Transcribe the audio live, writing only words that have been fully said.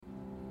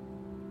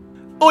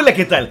Hola,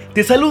 ¿qué tal?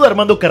 Te saluda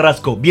Armando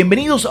Carrasco.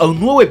 Bienvenidos a un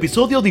nuevo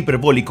episodio de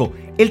Hiperbólico.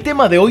 El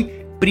tema de hoy,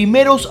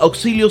 primeros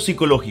auxilios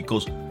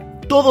psicológicos.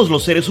 Todos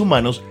los seres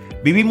humanos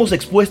vivimos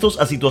expuestos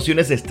a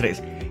situaciones de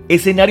estrés,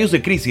 escenarios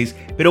de crisis,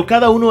 pero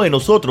cada uno de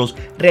nosotros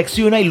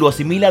reacciona y lo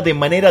asimila de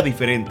manera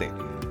diferente.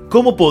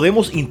 ¿Cómo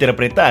podemos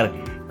interpretar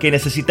que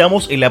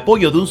necesitamos el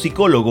apoyo de un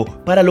psicólogo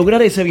para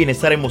lograr ese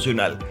bienestar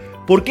emocional?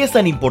 ¿Por qué es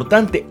tan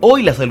importante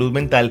hoy la salud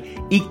mental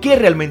y qué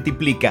realmente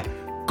implica?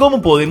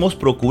 ¿Cómo podemos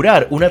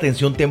procurar una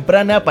atención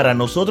temprana para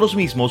nosotros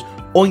mismos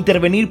o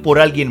intervenir por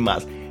alguien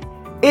más?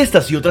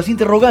 Estas y otras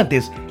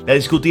interrogantes las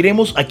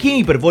discutiremos aquí en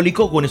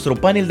Hiperbólico con nuestro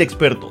panel de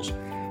expertos.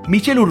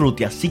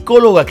 Urrutia,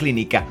 psicóloga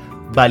clínica,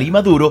 Vali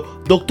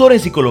Maduro, doctora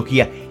en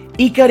psicología,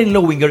 y Karen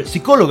Lowinger,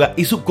 psicóloga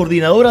y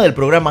subcoordinadora del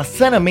programa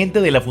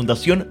Sanamente de la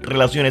Fundación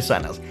Relaciones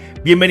Sanas.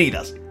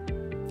 Bienvenidas.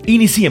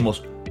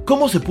 Iniciemos.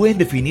 ¿Cómo se pueden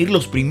definir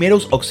los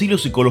primeros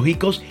auxilios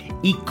psicológicos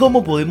y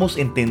cómo podemos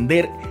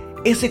entender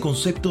ese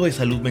concepto de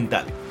salud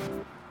mental?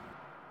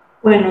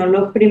 Bueno,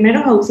 los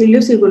primeros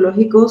auxilios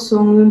psicológicos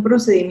son un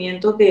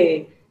procedimiento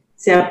que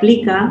se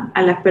aplica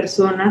a las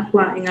personas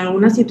en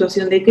alguna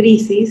situación de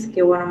crisis,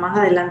 que bueno, más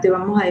adelante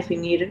vamos a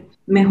definir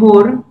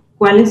mejor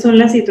cuáles son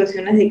las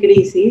situaciones de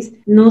crisis.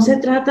 No se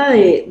trata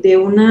de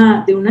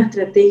una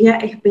estrategia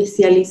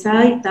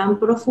especializada y tan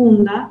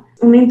profunda,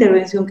 una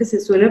intervención que se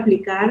suele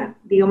aplicar,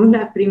 digamos,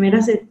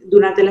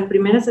 durante las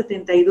primeras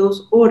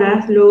 72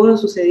 horas luego de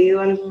sucedido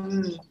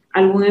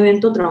algún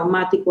evento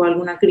traumático,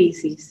 alguna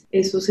crisis.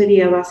 Eso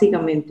sería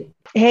básicamente.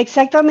 Es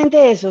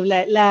exactamente eso.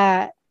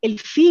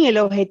 El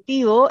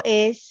objetivo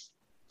es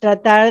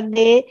tratar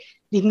de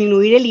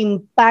disminuir el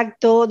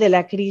impacto de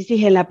la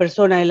crisis en la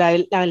persona,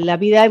 en la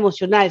vida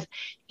emocional,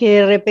 que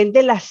de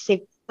repente las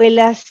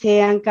secuelas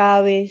sean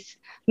cada vez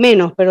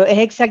menos, pero es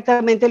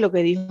exactamente lo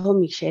que dijo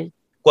Michelle.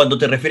 Cuando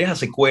te refieres a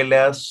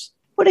secuelas...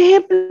 Por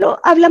ejemplo,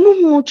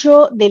 hablamos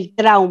mucho del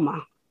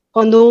trauma.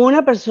 Cuando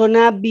una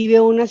persona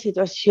vive una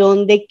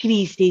situación de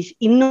crisis,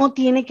 y no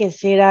tiene que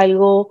ser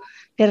algo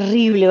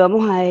terrible,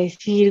 vamos a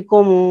decir,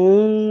 como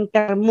un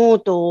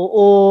terremoto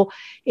o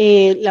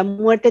la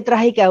muerte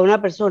trágica de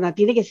una persona,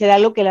 tiene que ser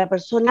algo que la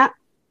persona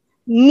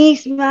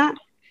misma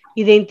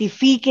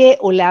identifique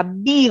o la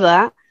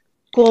viva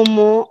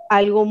como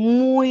algo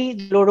muy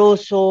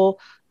doloroso,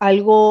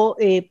 algo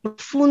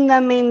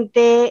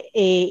profundamente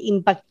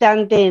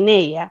impactante en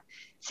ella,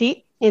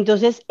 ¿sí?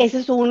 Entonces, esa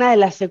es una de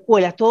las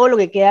secuelas, todo lo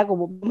que queda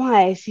como, vamos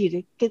a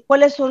decir,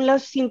 ¿cuáles son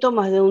los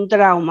síntomas de un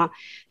trauma?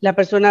 La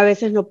persona a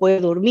veces no puede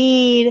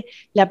dormir,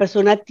 la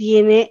persona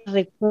tiene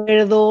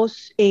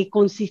recuerdos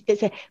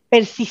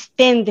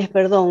persistentes,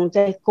 o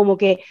sea, es como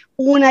que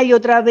una y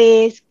otra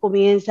vez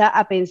comienza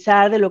a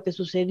pensar de lo que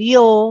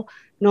sucedió,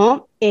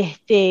 ¿no?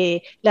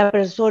 La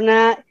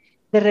persona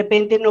de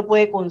repente no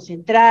puede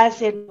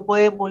concentrarse, no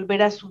puede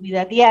volver a su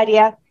vida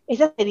diaria.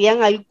 Esas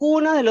serían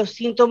algunos de los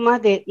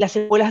síntomas de las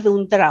secuelas de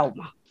un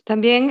trauma.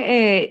 También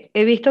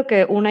he visto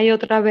que una y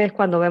otra vez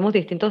cuando vemos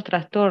distintos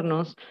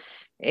trastornos,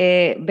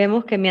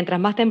 vemos que mientras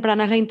más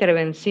temprana es la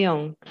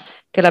intervención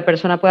que la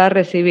persona pueda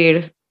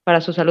recibir para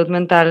su salud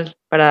mental,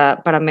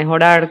 para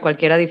mejorar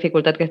cualquier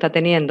dificultad que está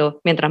teniendo,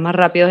 mientras más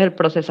rápido es el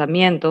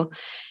procesamiento,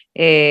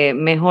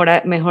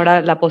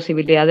 mejora la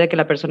posibilidad de que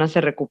la persona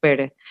se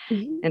recupere.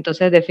 Uh-huh.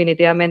 Entonces,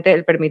 definitivamente,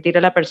 el permitir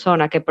a la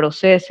persona que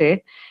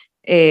procese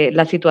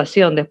la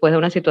situación después de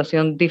una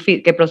situación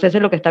difícil, que procese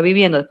lo que está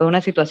viviendo después de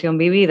una situación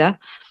vivida,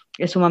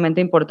 es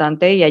sumamente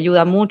importante y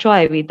ayuda mucho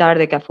a evitar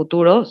de que a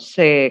futuro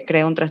se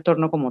cree un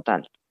trastorno como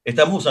tal.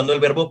 Estamos usando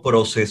el verbo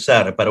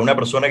procesar para una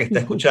persona que está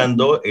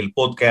escuchando el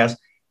podcast.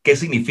 ¿Qué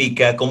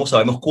significa? ¿Cómo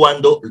sabemos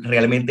cuándo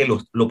realmente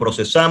lo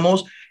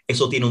procesamos?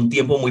 Eso tiene un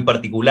tiempo muy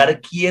particular.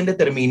 ¿Quién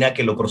determina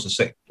que lo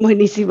procesé?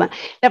 Buenísima.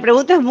 La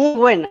pregunta es muy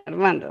buena,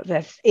 Armando. O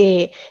sea,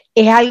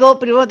 es algo,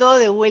 primero de todo,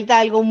 de vuelta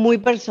algo muy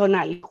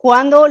personal.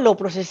 Cuando lo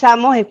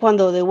procesamos es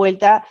cuando de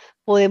vuelta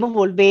podemos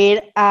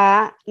volver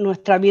a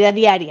nuestra vida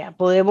diaria,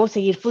 podemos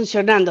seguir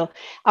funcionando.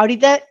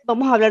 Ahorita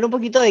vamos a hablar un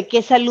poquito de qué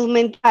es salud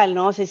mental,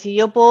 ¿no? O sea, si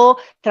yo puedo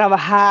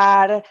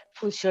trabajar,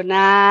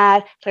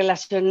 funcionar,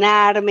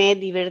 relacionarme,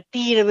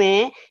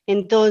 divertirme,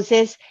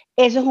 entonces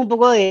eso es un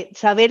poco de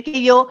saber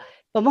que yo,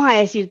 vamos a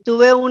decir,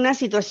 tuve una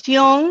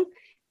situación,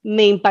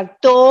 me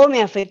impactó,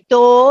 me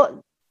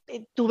afectó,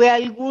 tuve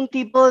algún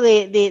tipo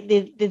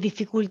de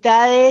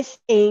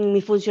dificultades en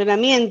mi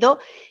funcionamiento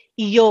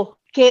y yo,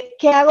 ¿qué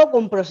hago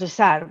con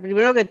procesar?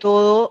 Primero que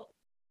todo,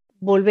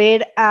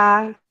 volver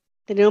a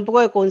tener un poco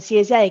de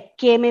conciencia de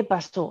qué me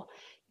pasó,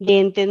 de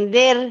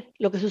entender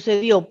lo que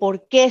sucedió,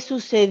 por qué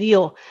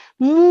sucedió.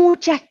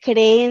 Muchas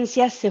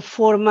creencias se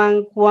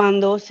forman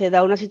cuando se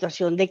da una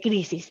situación de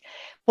crisis.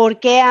 ¿Por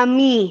qué a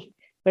mí?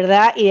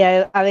 ¿Verdad? Y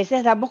a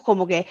veces damos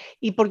como que,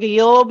 y porque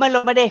yo me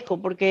lo merezco,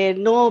 porque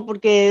no,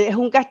 porque es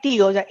un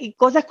castigo, o sea, y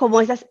cosas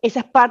como esas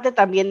es parte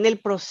también del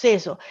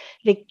proceso,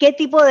 de qué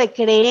tipo de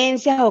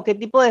creencias o qué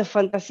tipo de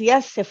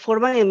fantasías se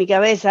forman en mi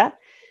cabeza,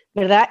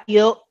 ¿verdad?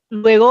 Yo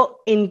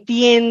luego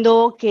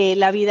entiendo que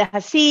la vida es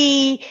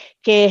así,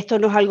 que esto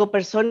no es algo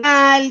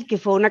personal, que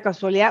fue una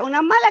casualidad,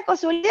 una mala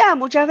casualidad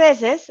muchas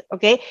veces,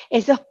 ¿ok?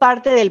 Eso es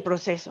parte del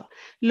proceso.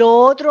 Lo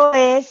otro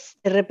es,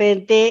 de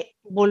repente,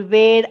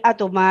 volver a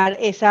tomar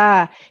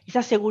esa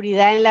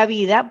seguridad en la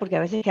vida, porque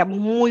a veces quedamos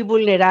muy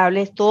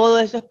vulnerables, todo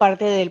eso es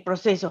parte del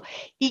proceso.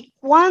 Y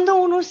cuando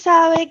uno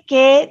sabe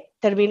que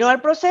terminó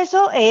el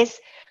proceso es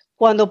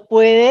cuando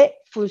puede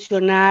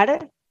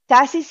funcionar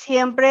casi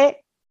siempre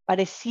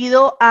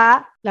parecido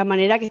a la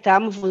manera que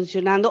estábamos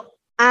funcionando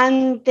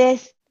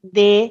antes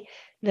de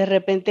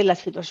repente la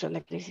situación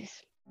de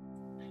crisis.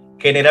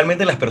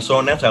 Generalmente las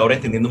personas, ahora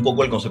entendiendo un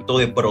poco el concepto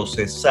de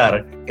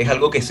procesar, es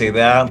algo que se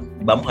da,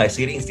 vamos a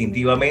decir,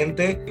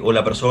 instintivamente, o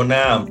la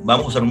persona,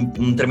 vamos a usar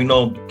un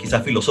término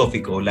quizás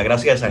filosófico, la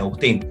gracia de San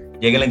Agustín,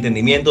 llega al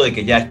entendimiento de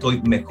que ya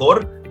estoy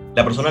mejor,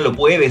 la persona lo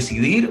puede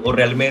decidir o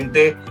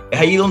realmente es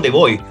allí donde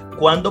voy.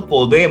 ¿Cuándo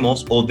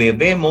podemos o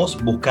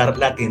debemos buscar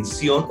la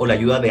atención o la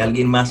ayuda de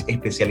alguien más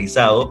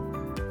especializado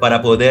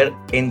para poder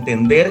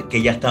entender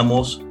que ya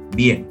estamos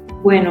bien?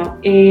 Bueno,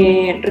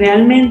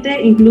 realmente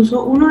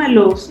incluso uno de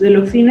los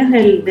fines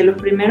de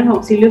los primeros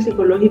auxilios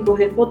psicológicos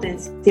es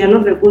potenciar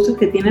los recursos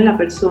que tiene la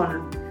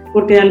persona,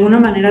 porque de alguna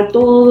manera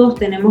todos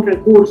tenemos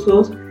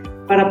recursos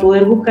para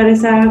poder buscar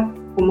esa,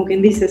 como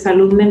quien dice,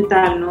 salud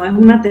mental, ¿no? Es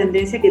una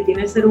tendencia que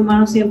tiene el ser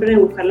humano siempre de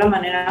buscar la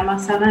manera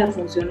más sana de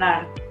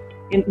funcionar.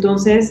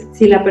 Entonces,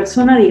 si la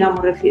persona,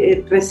 digamos,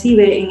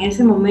 recibe en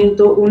ese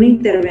momento una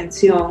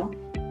intervención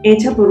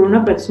hecha por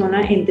una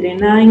persona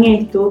entrenada en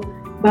esto,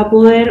 va a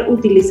poder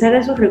utilizar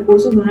esos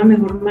recursos de una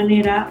mejor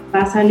manera,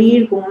 va a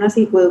salir con una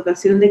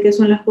psicoeducación de qué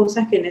son las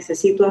cosas que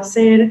necesito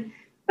hacer,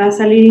 va a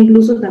salir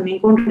incluso también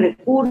con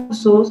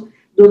recursos,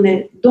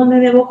 dónde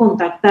debo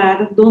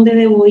contactar, dónde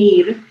debo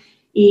ir,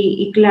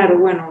 y claro,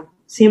 bueno,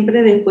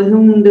 siempre después de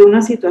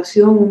una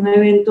situación, un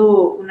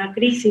evento, una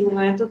crisis, un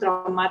evento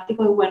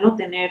traumático, es bueno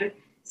tener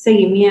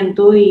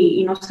seguimiento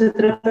y no se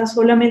trata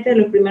solamente de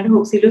los primeros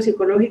auxilios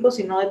psicológicos,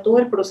 sino de todo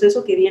el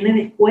proceso que viene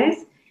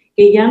después,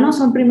 que ya no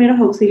son primeros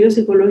auxilios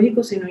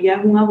psicológicos, sino ya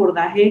es un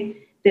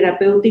abordaje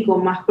terapéutico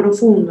más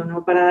profundo,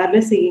 ¿no? Para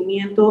darle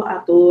seguimiento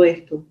a todo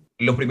esto.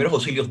 ¿Los primeros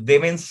auxilios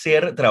deben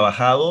ser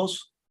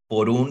trabajados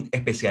por un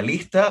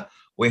especialista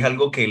o es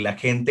algo que la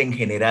gente en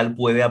general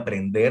puede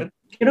aprender?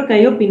 Creo que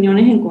hay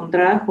opiniones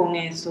encontradas con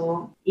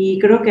eso y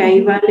creo que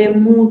ahí vale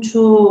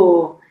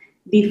mucho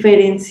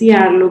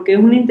diferenciar lo que es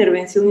una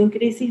intervención en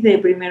crisis de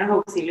primeros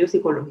auxilios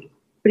psicológicos.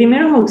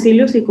 Primeros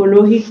auxilios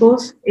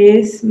psicológicos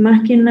es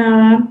más que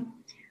nada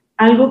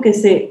algo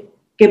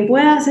que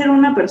pueda hacer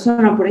una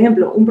persona, por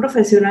ejemplo, un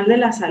profesional de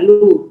la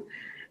salud,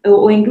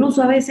 o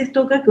incluso a veces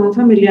toca que un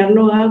familiar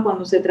lo haga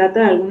cuando se trata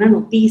de alguna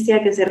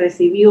noticia que se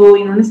recibió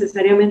y no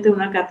necesariamente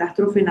una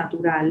catástrofe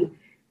natural,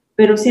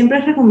 pero siempre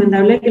es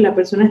recomendable que la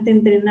persona esté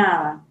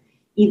entrenada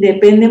y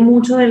depende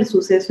mucho del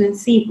suceso en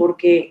sí,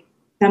 porque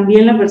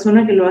también la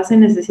persona que lo hace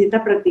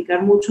necesita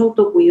practicar mucho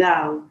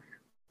autocuidado,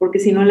 porque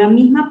si no la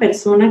misma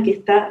persona que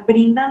está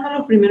brindando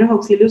los primeros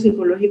auxilios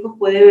psicológicos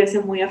puede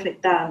verse muy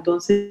afectada.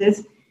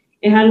 Entonces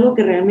es algo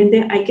que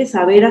realmente hay que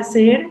saber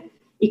hacer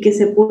y que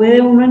se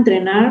puede uno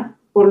entrenar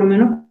por lo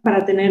menos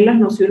para tener las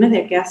nociones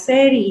de qué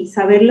hacer y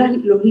saber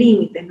los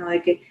límites, ¿no?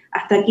 De que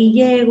hasta aquí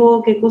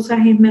llego, qué cosas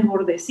es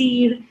mejor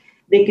decir,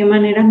 de qué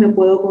maneras me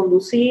puedo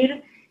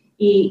conducir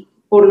y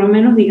por lo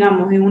menos,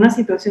 digamos, en una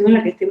situación en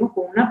la que estemos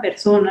con una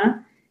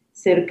persona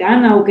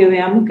cercana o que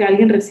veamos que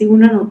alguien recibe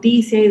una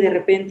noticia y de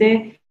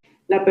repente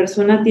la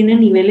persona tiene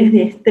niveles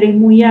de estrés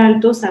muy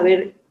altos,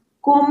 saber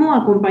cómo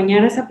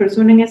acompañar a esa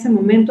persona en ese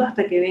momento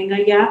hasta que venga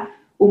ya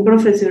un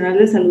profesional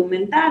de salud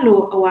mental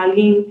o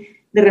alguien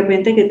de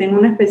repente que tenga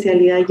una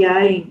especialidad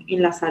ya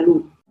en la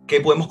salud. ¿Qué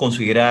podemos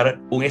considerar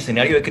un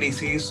escenario de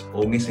crisis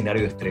o un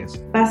escenario de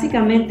estrés?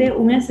 Básicamente,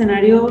 un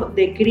escenario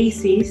de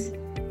crisis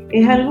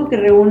es algo que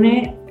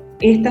reúne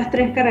estas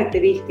tres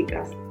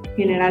características,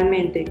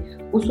 generalmente.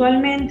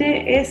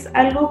 Usualmente es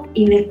algo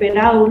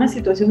inesperado, una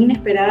situación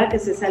inesperada que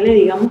se sale,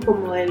 digamos,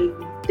 como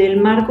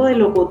del marco de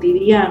lo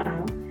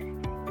cotidiano,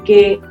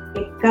 que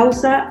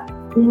causa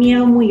un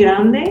miedo muy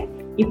grande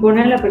y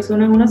pone a la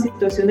persona en una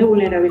situación de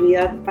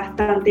vulnerabilidad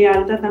bastante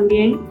alta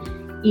también,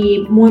 y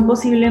muy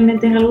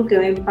posiblemente es algo que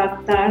va a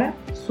impactar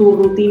su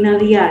rutina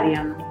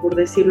diaria, ¿no? Por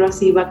decirlo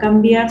así, va a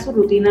cambiar su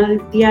rutina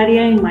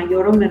diaria en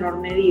mayor o menor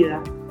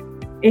medida.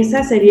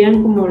 Esas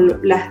serían como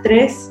las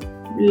tres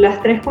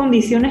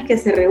condiciones que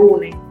se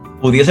reúnen.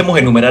 ¿Pudiésemos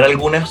enumerar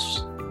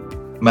algunas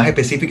más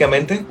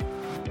específicamente?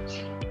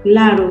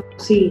 Claro,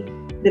 sí.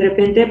 De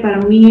repente para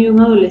un niño y un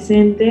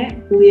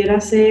adolescente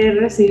pudiera ser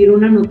recibir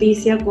una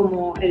noticia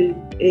como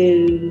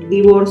el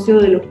divorcio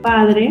de los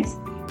padres,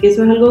 que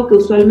eso es algo que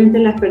usualmente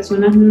las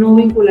personas no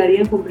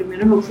vincularían con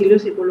primeros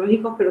auxilios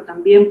psicológicos, pero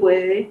también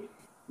puede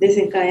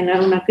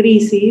desencadenar una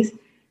crisis.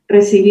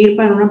 Recibir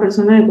para una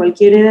persona de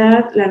cualquier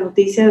edad la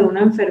noticia de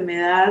una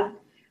enfermedad,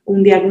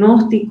 un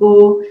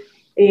diagnóstico,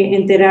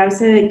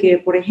 enterarse de que,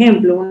 por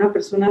ejemplo, una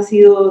persona ha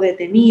sido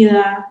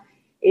detenida,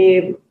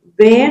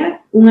 ver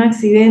un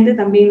accidente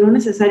también, no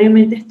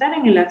necesariamente estar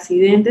en el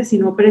accidente,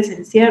 sino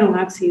presenciar un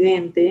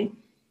accidente.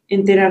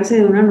 enterarse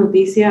de una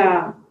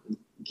noticia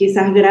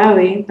quizás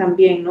grave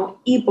también,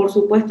 ¿no? Y por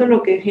supuesto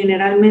lo que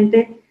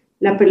generalmente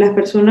las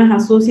personas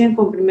asocian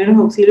con primeros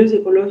auxilios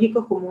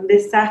psicológicos como un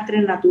desastre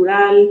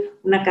natural,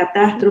 una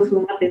catástrofe,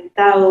 un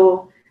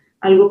atentado,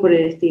 algo por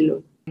el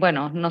estilo.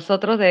 Bueno,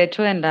 nosotros de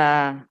hecho en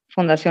la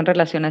Fundación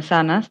Relaciones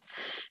Sanas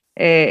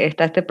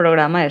está este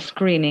programa de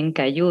screening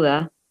que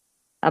ayuda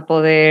a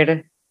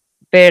poder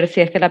ver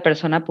si es que la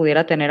persona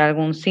pudiera tener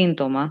algún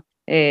síntoma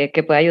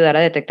que pueda ayudar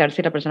a detectar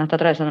si la persona está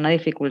atravesando una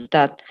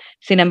dificultad.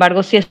 Sin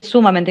embargo, sí es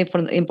sumamente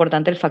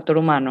importante el factor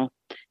humano,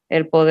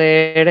 el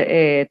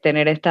poder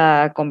tener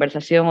esta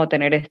conversación o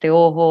tener este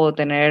ojo o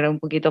tener un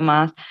poquito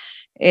más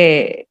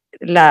el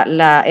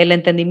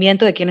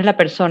entendimiento de quién es la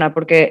persona,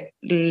 porque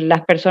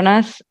las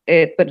personas,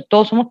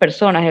 todos somos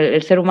personas,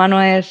 el ser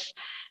humano es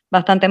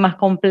bastante más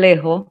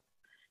complejo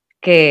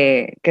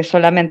que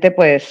solamente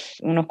pues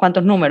unos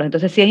cuantos números.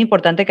 Entonces sí es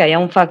importante que haya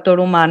un factor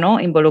humano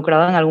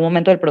involucrado en algún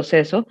momento del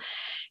proceso.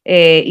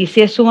 Y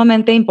sí es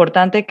sumamente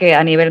importante que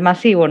a nivel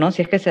masivo, ¿no?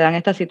 Si es que se dan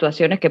estas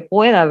situaciones, que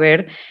pueda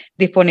haber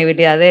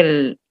disponibilidad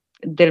del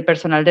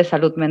personal de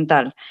salud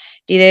mental.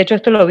 Y de hecho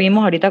esto lo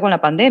vimos ahorita con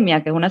la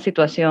pandemia, que es una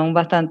situación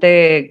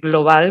bastante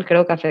global,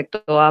 creo que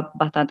afectó a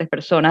bastantes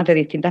personas de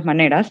distintas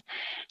maneras.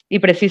 Y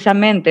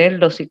precisamente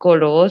los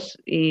psicólogos,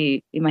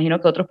 y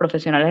imagino que otros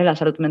profesionales de la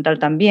salud mental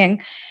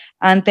también,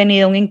 han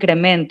tenido un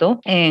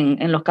incremento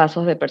en los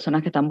casos de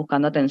personas que están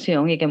buscando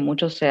atención y que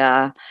muchas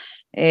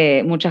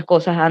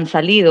cosas han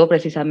salido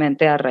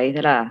precisamente a raíz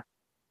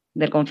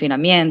del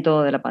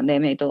confinamiento, de la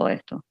pandemia y todo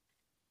esto.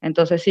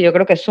 Entonces sí, yo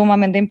creo que es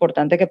sumamente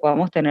importante que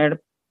podamos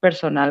tener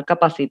personal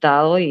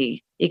capacitado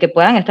y que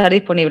puedan estar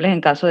disponibles en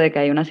caso de que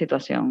haya una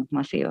situación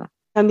masiva.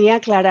 También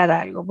aclarar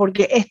algo,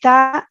 porque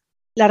está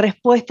la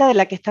respuesta de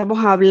la que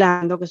estamos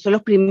hablando, que son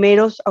los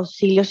primeros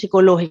auxilios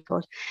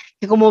psicológicos,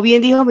 que como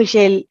bien dijo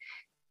Michelle,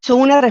 son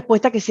una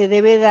respuesta que se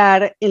debe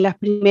dar en las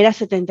primeras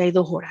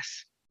 72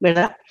 horas,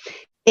 ¿verdad?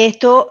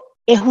 Esto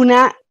es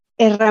una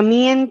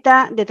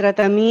herramienta de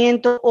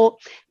tratamiento, o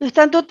no es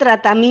tanto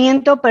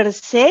tratamiento per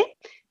se,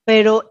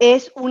 pero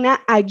es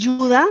una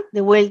ayuda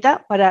de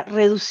vuelta para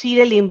reducir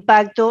el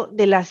impacto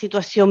de la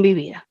situación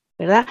vivida,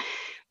 ¿verdad?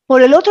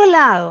 Por el otro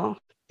lado,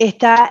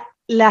 están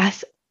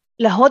las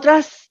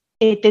otras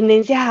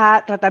tendencias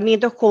a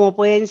tratamientos, como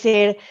pueden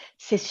ser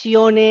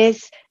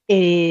sesiones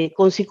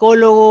con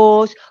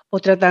psicólogos o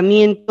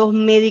tratamientos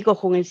médicos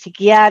con el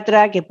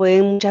psiquiatra, que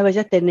pueden muchas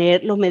veces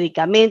tener los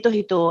medicamentos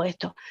y todo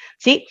esto,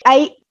 ¿sí?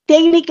 Hay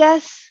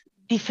técnicas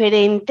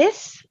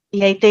diferentes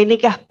y hay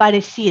técnicas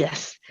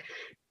parecidas.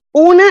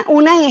 Una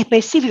en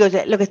específico,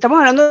 lo que estamos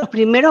hablando de los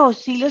primeros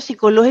auxilios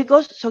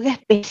psicológicos son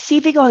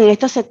específicos en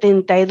estas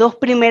 72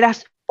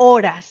 primeras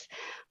horas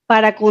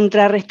para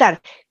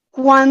contrarrestar.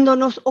 Cuando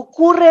nos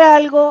ocurre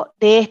algo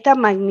de esta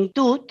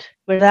magnitud,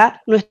 ¿verdad?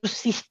 Nuestro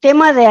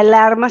sistema de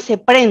alarma se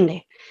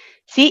prende,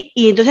 ¿sí?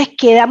 Y entonces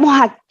quedamos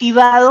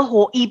activados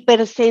o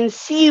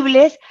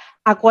hipersensibles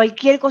a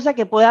cualquier cosa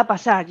que pueda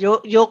pasar.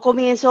 Yo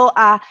comienzo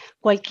a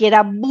cualquier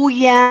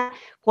bulla,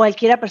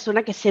 cualquier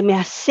persona que se me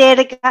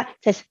acerca,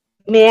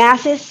 me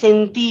hace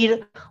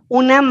sentir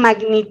una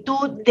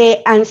magnitud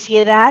de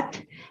ansiedad,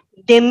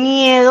 de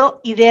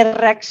miedo y de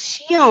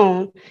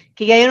reacción,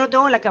 que ya yo no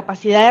tengo la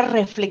capacidad de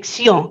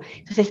reflexión.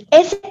 Entonces,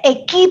 ese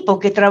equipo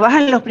que trabaja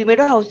en los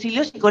primeros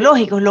auxilios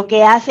psicológicos lo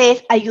que hace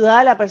es ayudar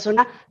a la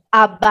persona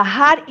a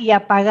bajar y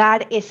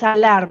apagar esa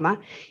alarma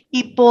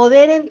y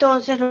poder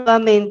entonces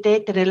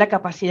nuevamente tener la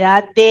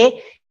capacidad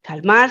de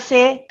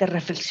calmarse, de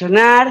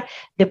reflexionar,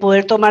 de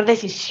poder tomar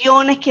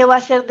decisiones. ¿Qué va a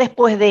hacer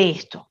después de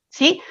esto?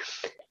 ¿Sí?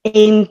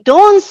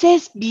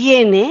 Entonces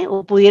viene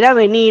o pudiera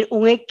venir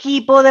un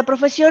equipo de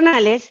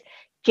profesionales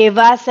que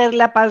va a ser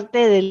la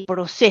parte del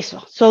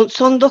proceso.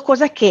 Son dos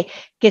cosas que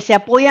se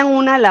apoyan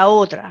una a la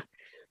otra,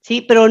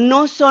 ¿sí? Pero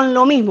no son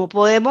lo mismo.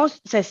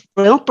 Podemos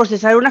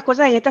procesar unas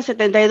cosas en estas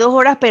 72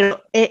 horas,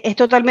 pero es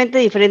totalmente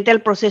diferente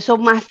al proceso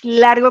más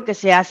largo que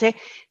se hace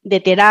de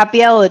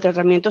terapia o de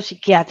tratamiento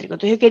psiquiátrico.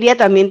 Entonces yo quería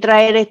también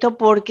traer esto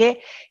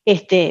porque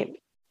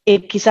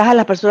quizás a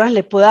las personas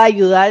les pueda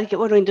ayudar, que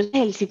bueno, entonces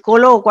el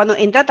psicólogo cuando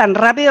entra tan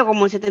rápido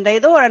como en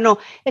 72 horas, no,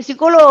 el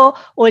psicólogo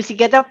o el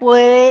psiquiatra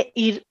puede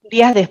ir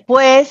días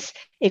después,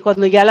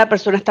 cuando ya la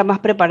persona está más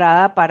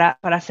preparada para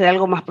hacer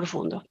algo más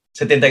profundo.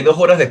 72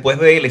 horas después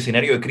del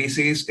escenario de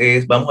crisis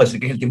vamos a decir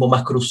que es el tiempo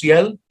más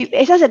crucial.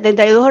 Esas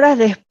 72 horas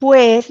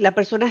después, la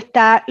persona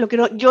está, lo que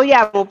yo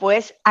llamo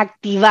pues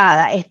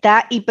activada,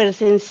 está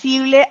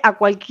hipersensible a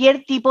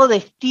cualquier tipo de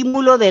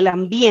estímulo del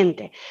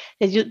ambiente.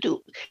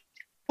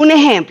 Un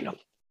ejemplo,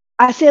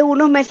 hace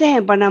unos meses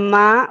en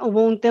Panamá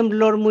hubo un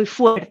temblor muy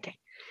fuerte,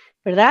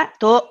 ¿verdad?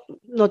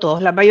 No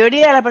todos, la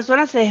mayoría de las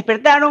personas se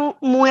despertaron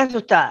muy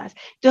asustadas.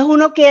 Entonces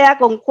uno queda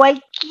con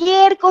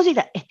cualquier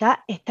cosita, está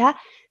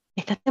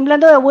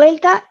temblando de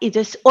vuelta, y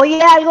entonces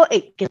oye algo,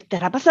 que te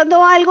está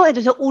pasando algo,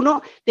 entonces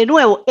uno, de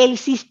nuevo, el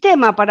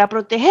sistema para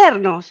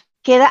protegernos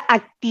queda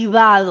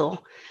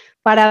activado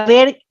para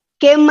ver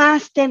 ¿qué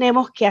más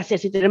tenemos que hacer?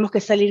 Si tenemos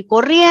que salir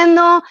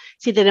corriendo,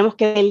 si tenemos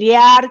que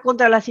pelear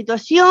contra la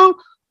situación,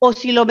 o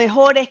si lo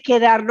mejor es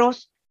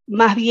quedarnos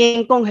más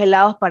bien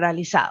congelados,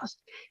 paralizados.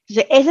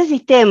 Entonces, ese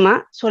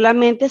sistema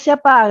solamente se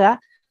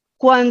apaga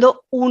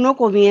cuando uno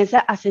comienza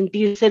a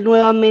sentirse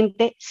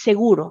nuevamente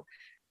seguro.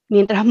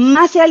 Mientras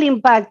más sea el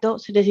impacto,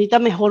 se necesita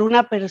mejor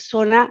una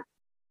persona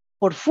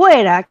por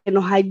fuera que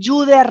nos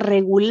ayude a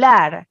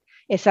regular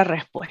esa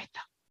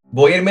respuesta.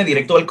 Voy a irme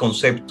directo al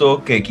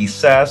concepto que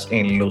quizás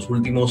en los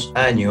últimos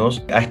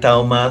años ha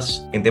estado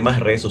más en temas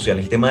de redes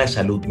sociales, el tema de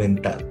salud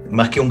mental.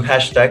 Más que un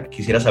hashtag,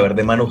 quisiera saber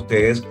de mano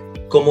ustedes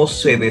cómo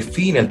se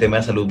define el tema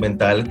de salud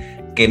mental,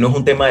 que no es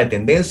un tema de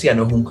tendencia,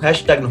 no es un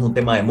hashtag, no es un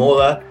tema de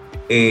moda,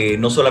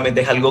 no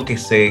solamente es algo que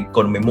se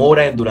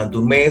conmemora durante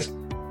un mes.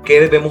 ¿Qué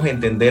debemos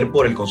entender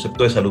por el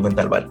concepto de salud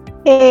mental, Vali?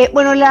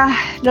 Bueno, la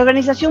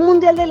Organización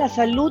Mundial de la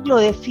Salud lo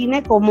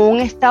define como un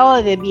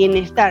estado de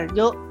bienestar.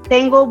 Yo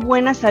tengo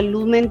buena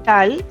salud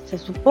mental, se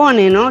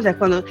supone, ¿no? O sea,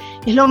 cuando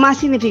es lo más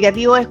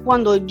significativo es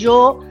cuando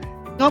yo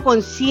tengo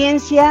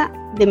conciencia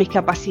de mis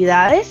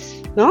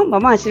capacidades, ¿no?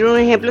 Vamos a hacer un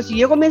ejemplo. Si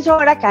yo comienzo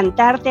ahora a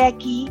cantarte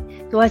aquí,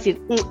 tú vas a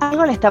decir,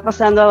 algo le está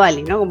pasando a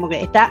Vali, ¿no? Como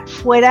que está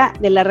fuera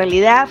de la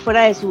realidad,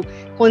 fuera de su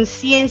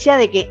conciencia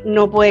de que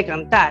no puede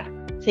cantar,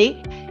 ¿sí?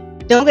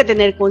 Tengo que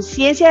tener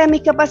conciencia de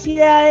mis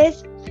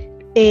capacidades,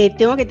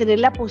 tengo que tener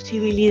la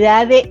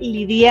posibilidad de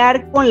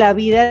lidiar con la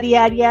vida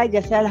diaria,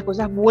 ya sea las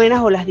cosas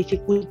buenas o las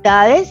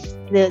dificultades,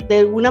 de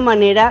alguna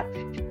manera.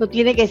 No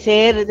tiene que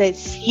ser de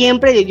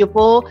siempre, yo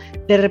puedo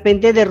de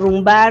repente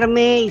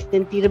derrumbarme y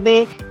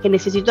sentirme que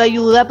necesito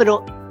ayuda,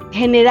 pero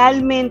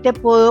generalmente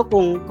puedo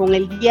con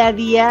el día a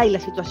día y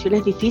las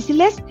situaciones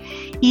difíciles.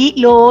 Y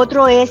lo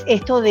otro es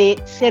esto de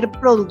ser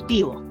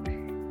productivo.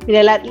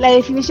 Mira, la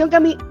definición que a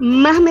mí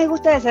más me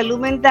gusta de salud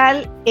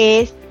mental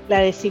es la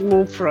de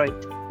Sigmund Freud,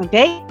 ¿ok?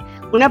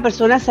 Una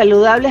persona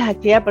saludable es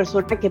aquella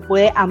persona que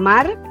puede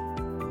amar,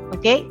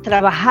 ¿ok?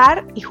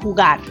 Trabajar y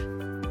jugar.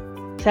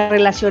 O sea,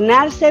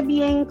 relacionarse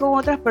bien con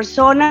otras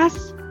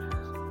personas,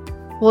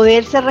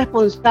 poder ser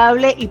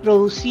responsable y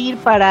producir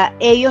para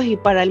ellos y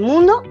para el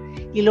mundo.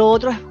 Y lo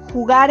otro es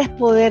jugar, es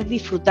poder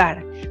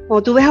disfrutar.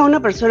 Cuando tú ves a una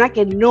persona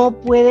que no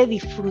puede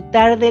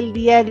disfrutar del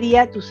día a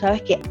día, tú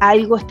sabes que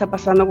algo está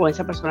pasando con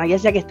esa persona, ya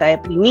sea que está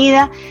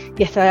deprimida,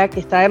 ya sea que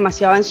está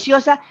demasiado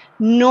ansiosa,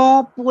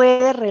 no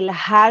puede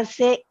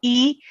relajarse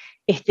y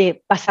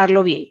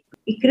pasarlo bien.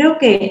 Y creo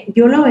que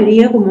yo lo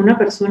vería como una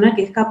persona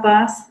que es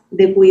capaz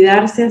de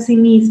cuidarse a sí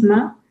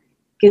misma,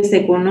 que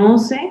se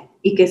conoce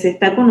y que se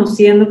está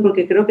conociendo,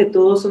 porque creo que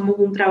todos somos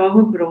un trabajo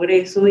en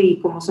progreso y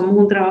como somos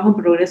un trabajo en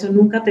progreso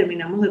nunca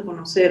terminamos de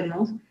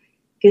conocernos,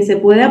 que se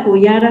puede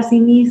apoyar a sí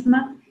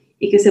misma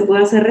y que se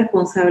pueda ser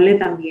responsable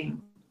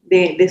también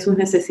de sus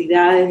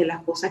necesidades, de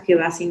las cosas que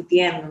va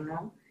sintiendo,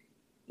 ¿no?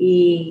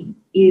 Y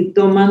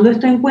tomando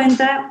esto en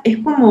cuenta, es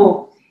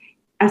como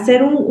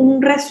hacer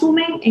un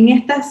resumen en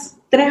estas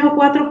 3 o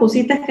 4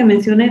 cositas que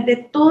mencioné de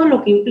todo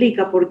lo que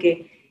implica,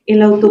 porque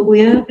el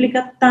autocuidado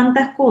implica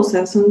tantas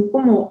cosas, son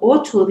como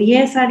 8 o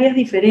 10 áreas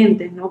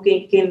diferentes, ¿no?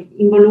 que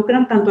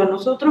involucran tanto a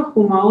nosotros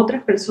como a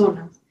otras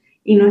personas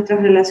y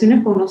nuestras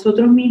relaciones con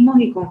nosotros mismos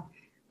y con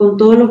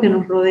todo lo que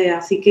nos rodea.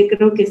 Así que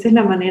creo que esa es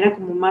la manera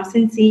como más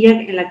sencilla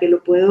en la que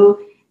lo puedo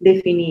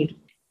definir.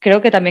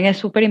 Creo que también es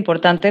súper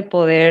importante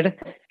poder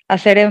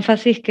hacer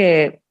énfasis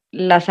que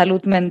la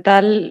salud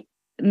mental,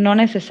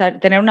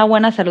 tener una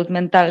buena salud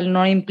mental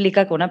no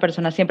implica que una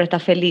persona siempre está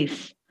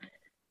feliz,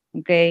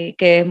 ¿okay?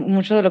 Que es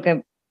mucho de lo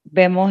que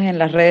vemos en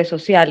las redes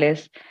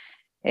sociales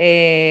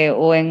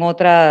o en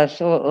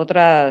otras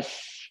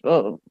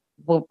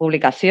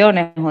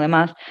publicaciones o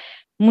demás.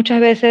 Muchas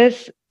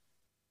veces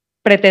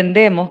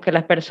pretendemos que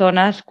las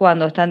personas,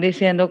 cuando están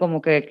diciendo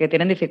como que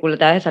tienen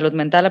dificultades de salud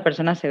mental, la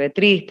persona se ve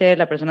triste,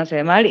 la persona se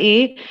ve mal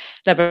y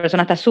la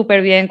persona está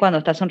súper bien cuando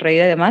está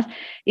sonreída y demás.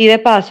 Y de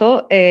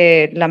paso,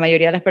 la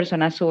mayoría de las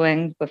personas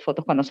suben pues,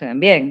 fotos cuando se ven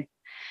bien.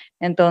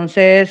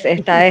 Entonces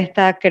está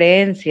esta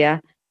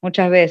creencia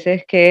muchas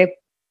veces que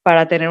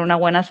para tener una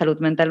buena salud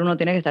mental uno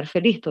tiene que estar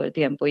feliz todo el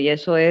tiempo y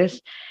eso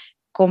es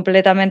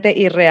completamente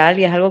irreal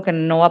y es algo que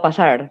no va a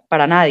pasar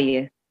para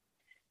nadie,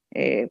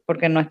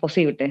 porque no es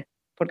posible,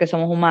 porque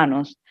somos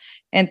humanos.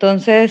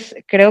 Entonces,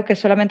 creo que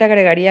solamente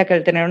agregaría que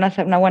el tener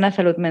una buena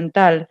salud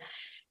mental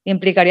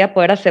implicaría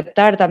poder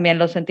aceptar también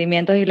los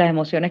sentimientos y las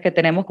emociones que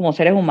tenemos como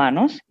seres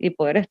humanos y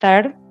poder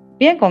estar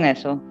bien con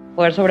eso,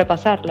 poder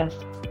sobrepasarlas.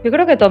 Yo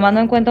creo que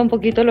tomando en cuenta un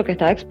poquito lo que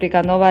estaba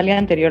explicando Vali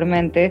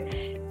anteriormente,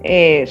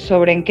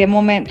 sobre en qué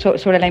momento,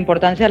 sobre la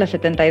importancia de las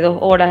 72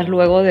 horas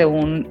luego de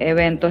un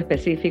evento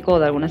específico o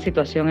de alguna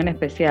situación en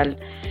especial,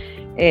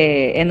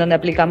 en donde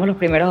aplicamos los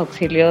primeros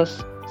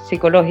auxilios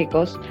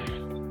psicológicos.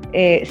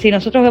 Si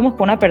nosotros vemos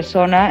que una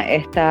persona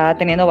está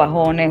teniendo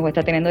bajones o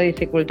está teniendo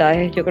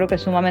dificultades, yo creo que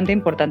es sumamente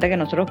importante que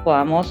nosotros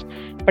podamos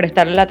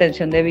prestarle la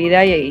atención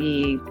debida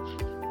y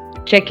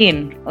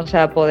check-in, o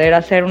sea, poder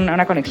hacer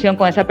una conexión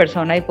con esa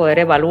persona y poder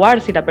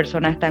evaluar si la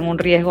persona está en un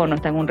riesgo o no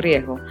está en un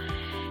riesgo.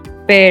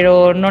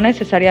 Pero no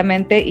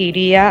necesariamente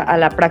iría a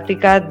la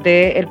práctica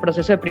del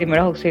proceso de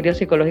primeros auxilios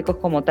psicológicos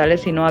como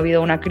tales si no ha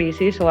habido una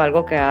crisis o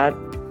algo que ha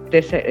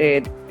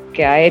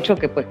que ha hecho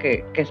que, pues,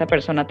 que esa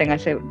persona tenga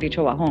ese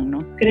dicho bajón,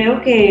 ¿no?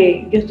 Creo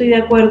que yo estoy de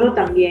acuerdo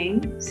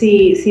también.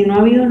 Si no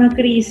ha habido una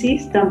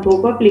crisis,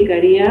 tampoco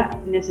aplicaría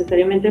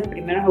necesariamente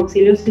primeros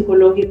auxilios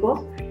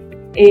psicológicos.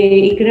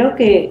 Y creo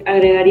que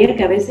agregaría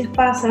que a veces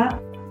pasa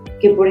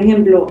que, por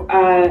ejemplo,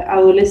 a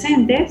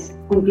adolescentes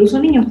o incluso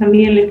niños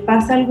también les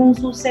pasa algún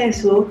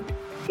suceso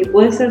que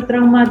puede ser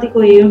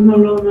traumático y ellos no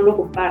lo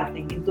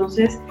comparten.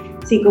 Entonces,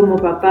 si como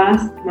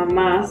papás,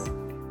 mamás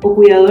o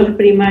cuidadores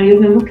primarios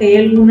vemos que hay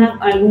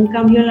algún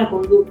cambio en la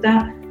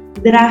conducta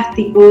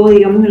drástico,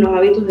 digamos en los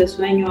hábitos de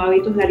sueño,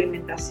 hábitos de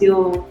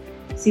alimentación,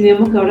 si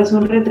vemos que ahora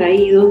son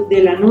retraídos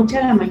de la noche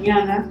a la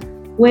mañana,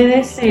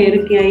 puede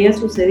ser que haya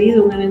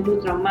sucedido un evento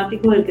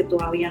traumático del que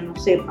todavía no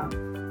sepan.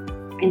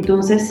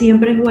 Entonces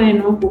siempre es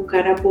bueno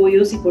buscar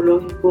apoyo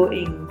psicológico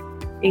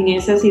en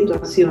esas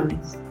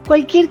situaciones.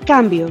 Cualquier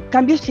cambio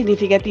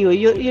significativo.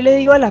 Yo le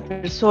digo a las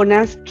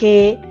personas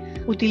que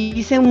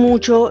utilicen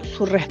mucho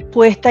su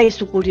respuesta y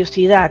su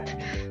curiosidad.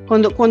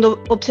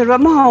 Cuando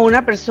observamos a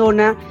una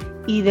persona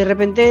y de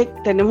repente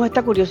tenemos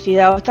esta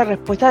curiosidad o esta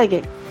respuesta de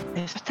que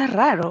eso está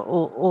raro,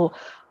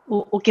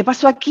 o qué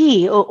pasó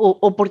aquí,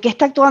 o por qué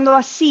está actuando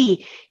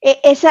así,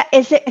 esa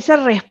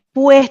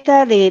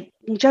respuesta de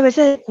muchas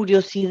veces de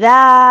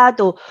curiosidad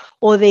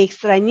o de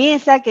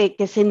extrañeza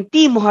que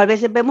sentimos, a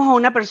veces vemos a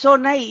una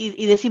persona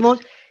y decimos,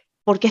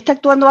 ¿por qué está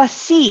actuando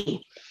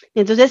así?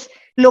 Entonces,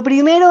 lo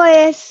primero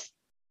es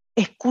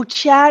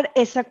escuchar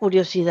esa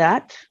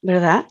curiosidad,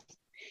 ¿verdad?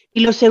 Y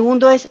lo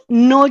segundo es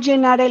no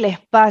llenar el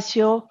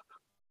espacio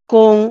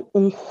con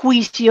un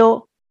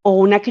juicio o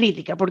una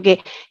crítica, porque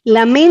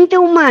la mente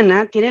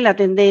humana tiene la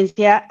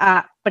tendencia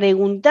a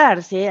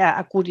preguntarse,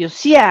 a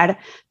curiosear,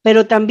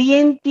 pero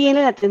también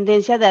tiene la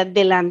tendencia de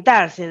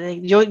adelantarse,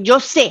 yo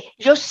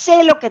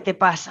sé lo que te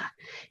pasa.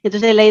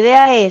 Entonces la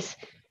idea es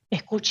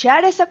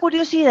escuchar esa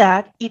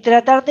curiosidad y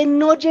tratar de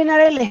no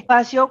llenar el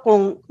espacio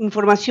con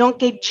información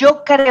que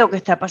yo creo que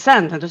está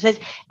pasando. Entonces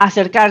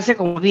acercarse,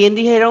 como bien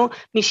dijeron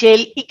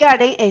Michelle y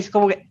Karen, es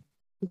como que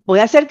voy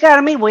a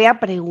acercarme y voy a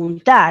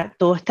preguntar,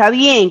 ¿todo está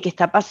bien? ¿Qué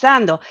está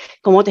pasando?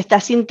 ¿Cómo te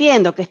estás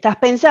sintiendo? ¿Qué estás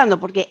pensando?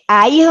 Porque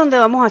ahí es donde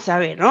vamos a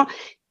saber, ¿no?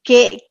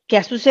 ¿Qué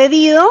ha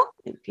sucedido?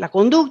 La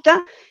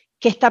conducta,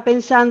 ¿qué está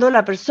pensando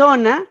la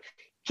persona?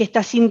 ¿Qué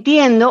está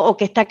sintiendo o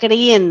qué está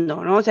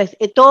creyendo? ¿No? O sea,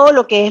 todo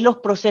lo que es los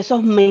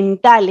procesos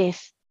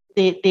mentales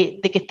de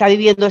que está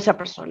viviendo esa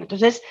persona.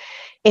 Entonces,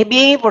 es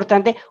bien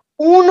importante.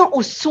 Uno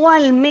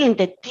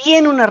usualmente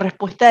tiene una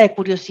respuesta de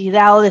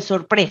curiosidad o de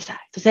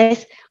sorpresa.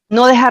 Entonces,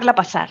 no dejarla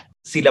pasar.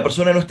 Si la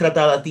persona no es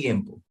tratada a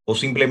tiempo o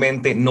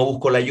simplemente no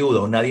buscó la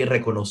ayuda o nadie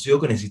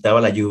reconoció que necesitaba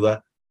la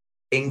ayuda,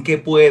 ¿en qué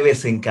puede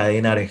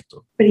desencadenar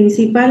esto?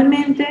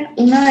 Principalmente,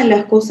 una de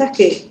las cosas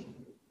que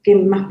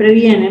más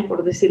previene,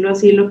 por decirlo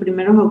así, los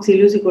primeros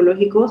auxilios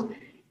psicológicos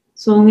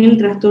son el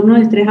trastorno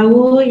de estrés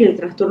agudo y el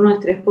trastorno de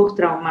estrés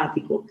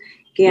postraumático,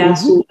 que a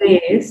su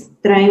vez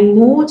traen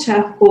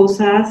muchas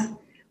cosas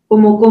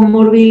como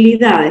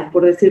comorbilidades,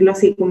 por decirlo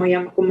así,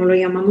 como lo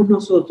llamamos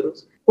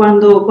nosotros.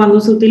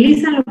 Cuando se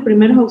utilizan los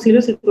primeros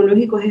auxilios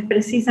psicológicos es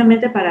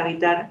precisamente para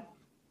evitar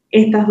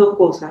estas dos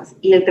cosas.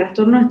 Y el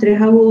trastorno de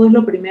estrés agudo es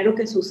lo primero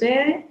que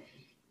sucede.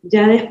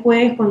 Ya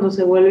después, cuando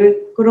se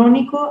vuelve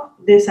crónico,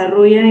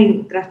 desarrolla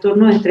en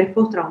trastorno de estrés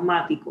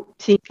postraumático.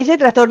 Sí, ese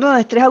trastorno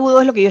de estrés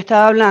agudo es lo que yo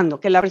estaba hablando,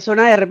 que la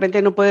persona de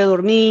repente no puede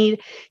dormir,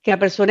 que la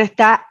persona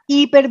está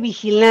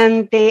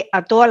hipervigilante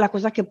a todas las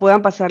cosas que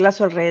puedan pasarle a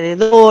su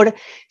alrededor,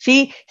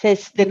 ¿sí?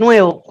 De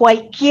nuevo,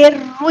 cualquier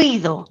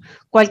ruido,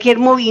 cualquier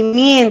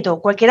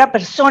movimiento, cualquier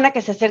persona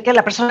que se acerque a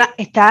la persona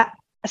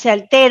se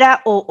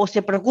altera o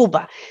se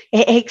preocupa.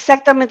 Es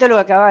exactamente lo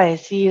que acaba de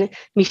decir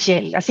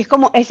Michelle. Así es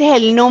como, ese es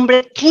el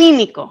nombre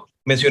clínico.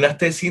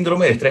 Mencionaste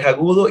síndrome de estrés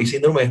agudo y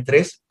síndrome de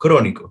estrés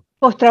crónico.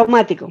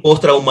 Postraumático.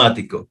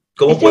 Postraumático.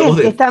 ¿Cómo Este es podemos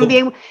el que es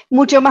también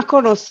mucho más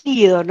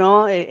conocido,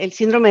 ¿no? El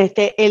síndrome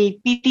el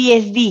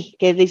PTSD,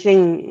 que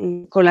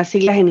dicen con las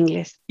siglas en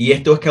inglés. Y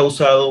esto es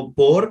causado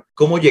por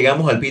cómo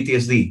llegamos al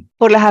PTSD.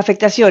 Por las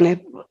afectaciones.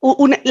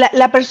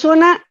 La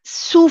persona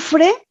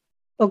sufre,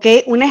 ¿ok?,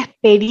 una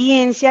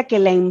experiencia que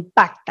la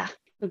impacta,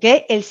 ¿ok?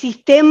 El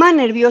sistema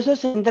nervioso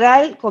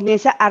central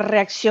comienza a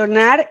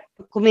reaccionar,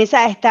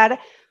 comienza a estar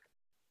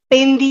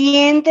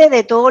pendiente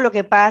de todo lo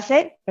que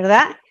pase,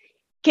 ¿verdad?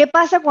 ¿Qué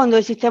pasa cuando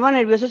el sistema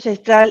nervioso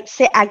central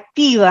se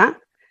activa?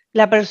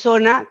 La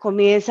persona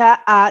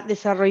comienza a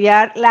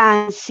desarrollar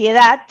la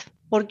ansiedad.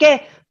 ¿Por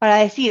qué? Para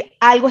decir,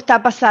 algo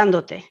está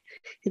pasándote.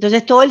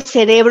 Entonces todo el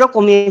cerebro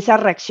comienza a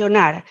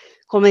reaccionar.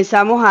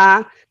 Comenzamos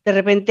de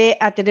repente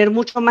a tener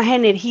mucho más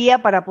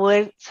energía para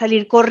poder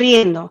salir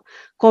corriendo.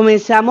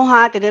 Comenzamos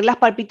a tener las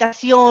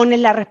palpitaciones,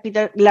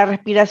 la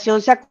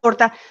respiración se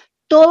acorta.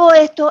 Todo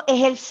esto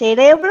es el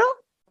cerebro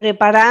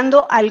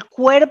preparando al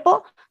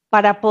cuerpo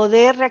para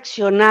poder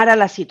reaccionar a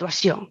la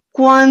situación.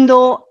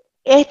 Cuando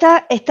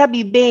esta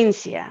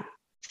vivencia,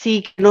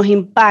 sí, que nos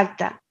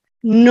impacta,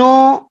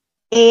 no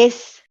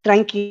es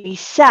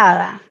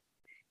tranquilizada,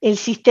 el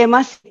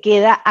sistema se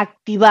queda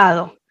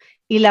activado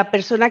y la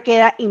persona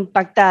queda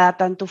impactada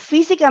tanto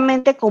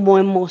físicamente como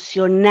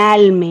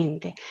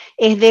emocionalmente.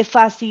 Es de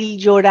fácil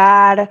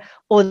llorar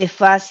o de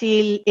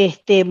fácil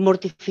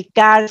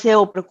mortificarse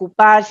o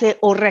preocuparse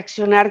o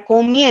reaccionar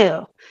con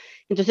miedo.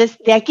 Entonces,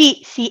 de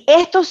aquí, si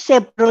esto se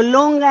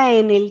prolonga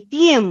en el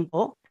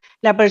tiempo,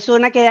 la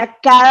persona queda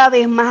cada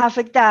vez más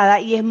afectada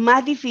y es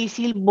más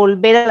difícil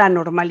volver a la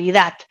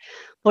normalidad.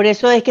 Por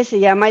eso es que se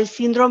llama el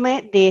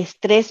síndrome de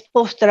estrés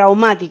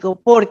postraumático,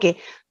 porque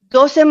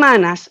 2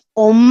 semanas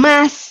o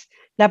más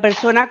la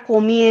persona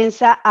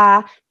comienza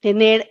a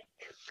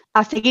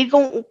seguir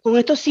con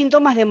estos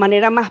síntomas de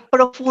manera más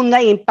profunda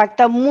e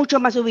impacta mucho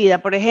más su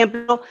vida. Por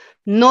ejemplo,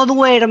 no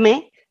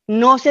duerme,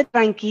 no se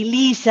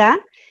tranquiliza,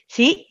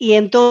 ¿sí? Y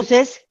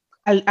entonces,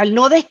 al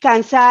no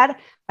descansar,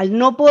 al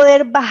no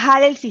poder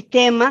bajar el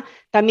sistema,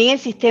 también el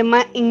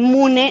sistema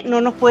inmune no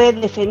nos puede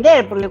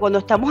defender, porque cuando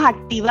estamos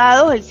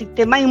activados, el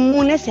sistema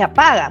inmune se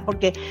apaga,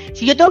 porque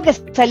si yo tengo que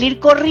salir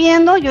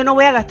corriendo, yo no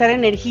voy a gastar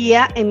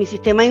energía en mi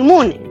sistema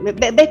inmune.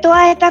 ¿Ves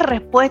todas estas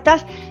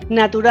respuestas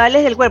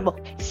naturales del cuerpo?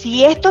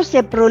 Si esto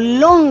se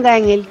prolonga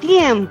en el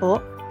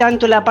tiempo,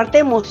 tanto la parte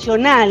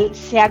emocional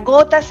se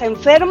agota, se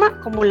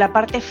enferma, como la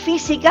parte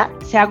física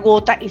se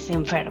agota y se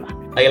enferma.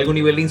 ¿Hay algún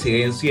nivel de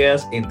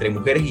incidencias entre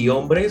mujeres y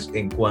hombres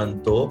en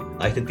cuanto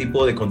a este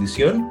tipo de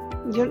condición?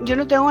 Yo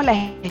no tengo las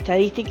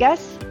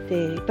estadísticas,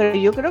 pero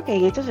yo creo que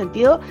en este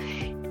sentido,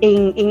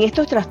 en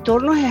estos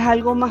trastornos es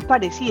algo más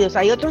parecido. O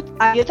sea, hay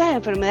otras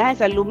enfermedades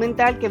de salud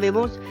mental que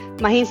vemos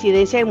más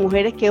incidencia en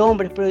mujeres que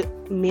hombres, pero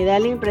me da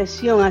la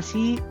impresión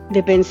así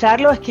de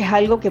pensarlo, es que es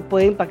algo que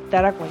puede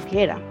impactar a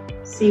cualquiera.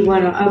 Sí,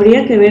 bueno,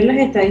 habría que ver las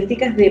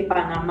estadísticas de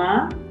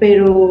Panamá,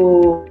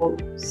 pero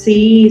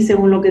sí,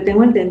 según lo que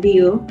tengo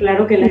entendido,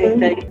 claro que las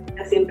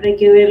estadísticas siempre hay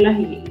que verlas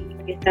y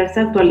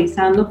estarse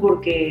actualizando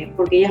porque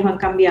ellas van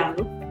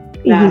cambiando,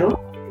 claro,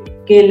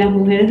 que las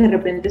mujeres de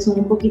repente son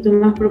un poquito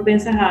más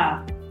propensas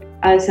a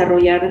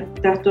desarrollar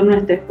trastorno de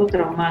estrés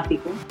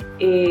postraumático,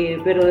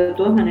 pero de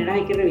todas maneras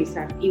hay que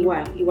revisar,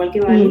 igual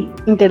que Vali.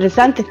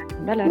 Interesante.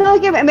 No,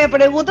 es que me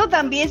pregunto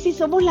también si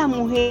somos las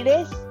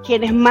mujeres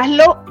quienes más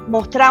lo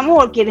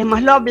mostramos o quienes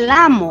más lo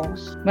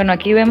hablamos. Bueno,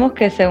 aquí vemos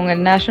que según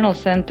el National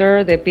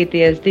Center de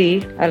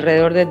PTSD,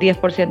 alrededor del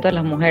 10% de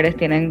las mujeres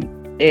tienen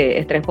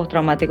estrés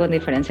postraumático en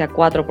diferencia a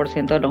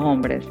 4% de los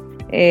hombres.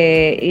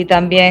 Y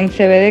también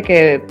se ve de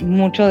que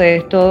mucho de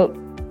esto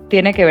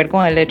tiene que ver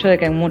con el hecho de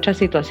que en muchas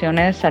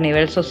situaciones a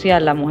nivel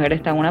social la mujer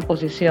está en una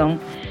posición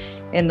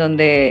en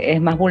donde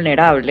es más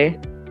vulnerable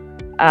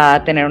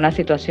a tener una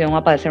situación,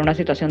 a padecer una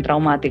situación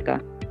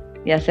traumática,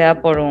 ya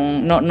sea por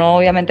no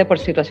obviamente por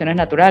situaciones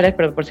naturales,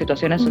 pero por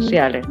situaciones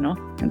sociales, ¿no?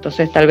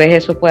 Entonces tal vez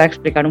eso pueda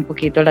explicar un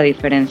poquito la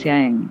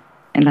diferencia en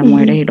las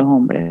mujeres y los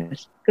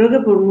hombres. Creo que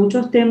por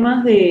muchos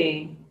temas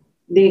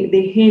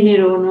de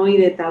género, ¿no? Y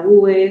de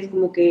tabúes,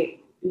 como que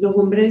los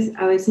hombres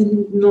a veces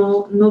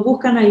no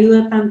buscan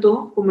ayuda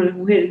tanto como las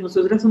mujeres.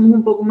 Nosotras somos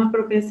un poco más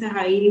propensas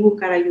a ir y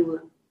buscar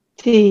ayuda.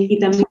 Sí. Y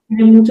también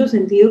tiene mucho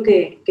sentido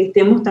que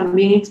estemos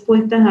también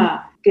expuestas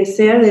a que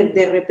sea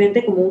de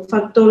repente como un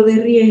factor de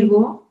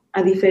riesgo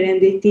a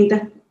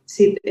distintos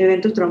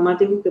eventos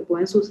traumáticos que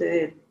pueden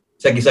suceder.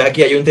 O sea, quizás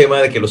aquí hay un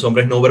tema de que los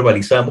hombres no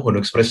verbalizamos o no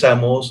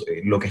expresamos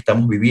lo que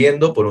estamos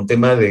viviendo por un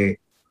tema de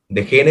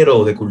género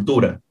o de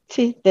cultura.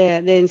 Sí,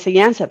 de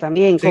enseñanza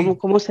también, Sí.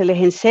 cómo se les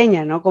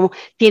enseña, ¿no? Como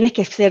tienes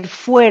que ser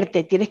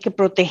fuerte, tienes que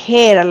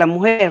proteger a la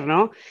mujer,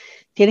 ¿no?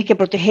 Tienes que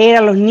proteger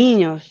a los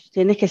niños,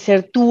 tienes que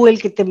ser tú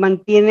el que te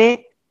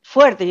mantiene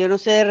fuerte. Yo no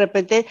sé de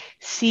repente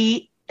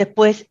si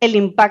después el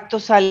impacto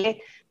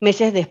sale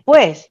meses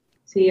después.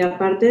 Sí,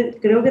 aparte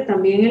creo que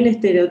también el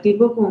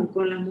estereotipo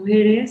con las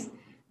mujeres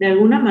de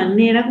alguna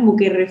manera como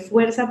que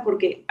refuerza,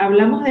 porque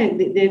hablamos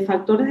de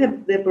factores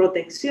de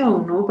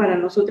protección, ¿no? Para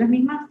nosotras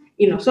mismas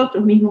y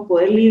nosotros mismos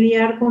poder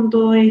lidiar con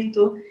todo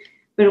esto,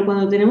 pero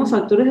cuando tenemos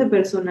factores de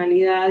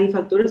personalidad y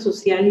factores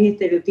sociales y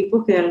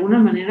estereotipos que de alguna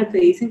manera te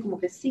dicen como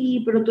que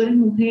sí, pero tú eres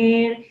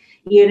mujer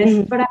y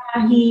eres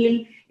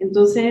frágil,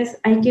 entonces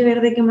hay que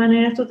ver de qué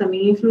manera esto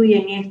también influye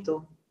en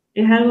esto.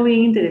 Es algo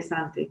bien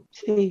interesante.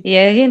 Sí. Y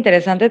es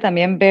interesante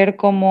también ver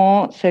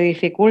cómo se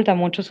dificulta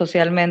mucho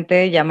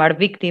socialmente llamar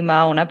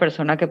víctima a una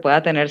persona que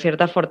pueda tener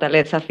cierta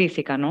fortaleza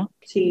física, ¿no?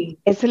 Sí.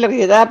 Eso es lo que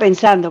yo estaba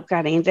pensando,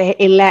 Karen. Entonces,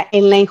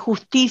 en la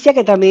injusticia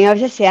que también a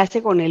veces se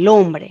hace con el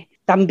hombre,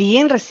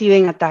 también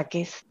reciben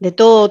ataques de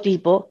todo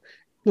tipo,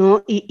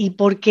 ¿no? ¿Y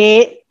por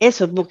qué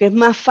eso? Porque es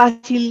más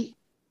fácil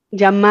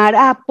llamar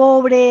a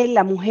pobre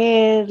la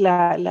mujer,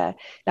 la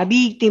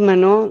víctima,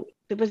 ¿no?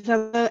 Estoy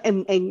pensando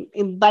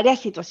en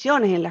varias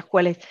situaciones en las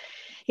cuales,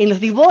 en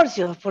los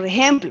divorcios, por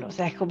ejemplo, o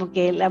sea, es como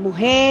que la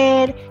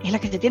mujer es la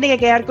que se tiene que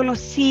quedar con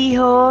los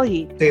hijos.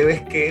 Y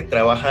Ustedes que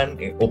trabajan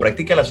o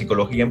practican la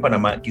psicología en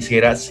Panamá,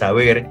 quisiera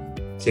saber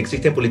si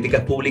existen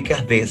políticas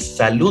públicas de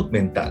salud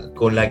mental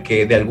con la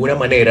que de alguna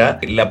manera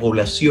la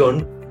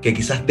población que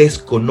quizás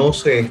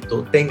desconoce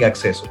esto tenga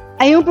acceso.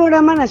 hay un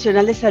programa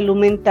nacional de salud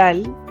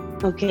mental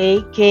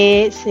 ¿ok?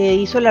 Que se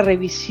hizo la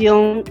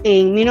revisión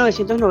en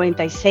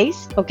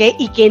 1996, ¿ok?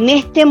 Y que en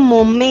este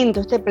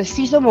momento, este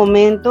preciso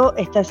momento,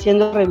 está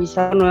siendo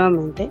revisado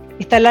nuevamente.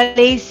 Está la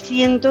ley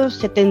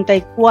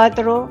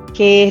 174,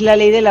 que es la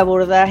ley del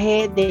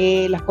abordaje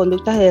de las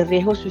conductas de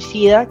riesgo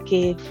suicida,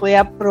 que fue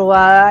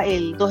aprobada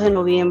el 2 de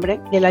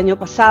noviembre del año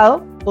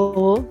pasado,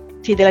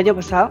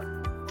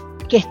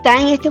 que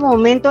está en este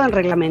momento en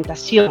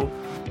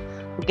reglamentación.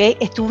 ¿Okay?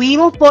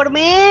 Estuvimos por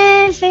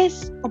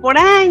meses o por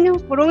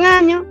años, por un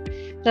año,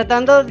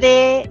 tratando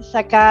de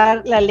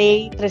sacar la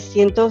ley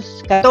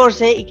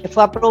 314 y que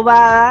fue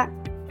aprobada,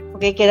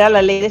 ¿okay? Que era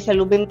la ley de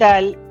salud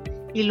mental,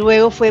 y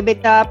luego fue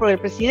vetada por el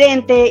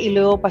presidente y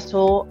luego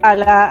pasó a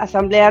la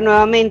asamblea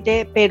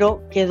nuevamente,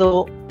 pero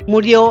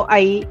murió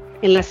ahí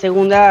en la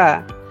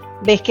segunda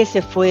vez que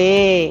se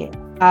fue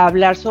a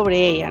hablar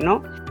sobre ella,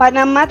 ¿no?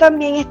 Panamá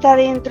también está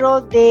dentro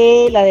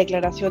de la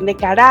Declaración de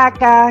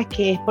Caracas,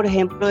 que es, por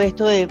ejemplo,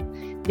 esto de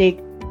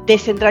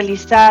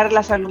descentralizar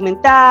la salud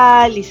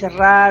mental y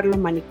cerrar los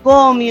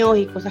manicomios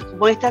y cosas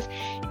como estas.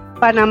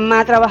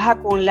 Panamá trabaja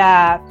con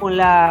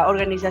la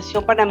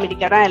Organización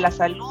Panamericana de la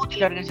Salud y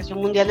la Organización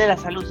Mundial de la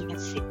Salud.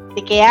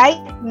 De que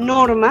hay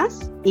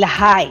normas, las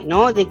hay,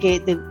 ¿no? De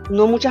que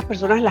no muchas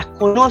personas las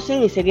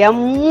conocen y sería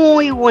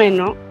muy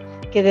bueno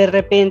que de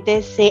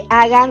repente se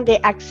hagan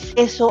de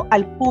acceso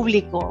al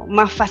público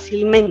más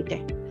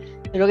fácilmente.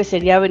 Creo que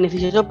sería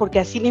beneficioso porque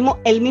así mismo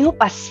el mismo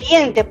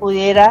paciente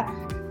pudiera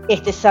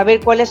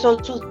saber cuáles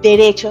son sus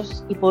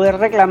derechos y poder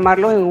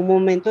reclamarlos en un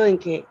momento en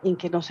que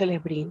no se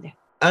les brinde.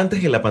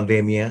 Antes de la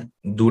pandemia,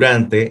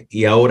 durante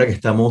y ahora que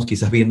estamos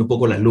quizás viendo un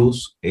poco la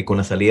luz con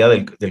la salida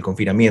del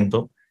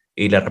confinamiento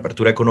y la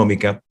reapertura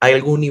económica, ¿hay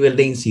algún nivel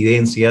de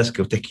incidencias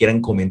que ustedes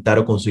quieran comentar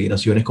o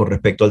consideraciones con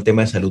respecto al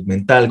tema de salud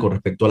mental, con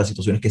respecto a las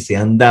situaciones que se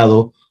han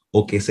dado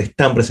o que se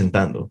están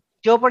presentando?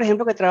 Yo, por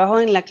ejemplo, que trabajo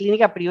en la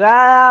clínica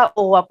privada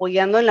o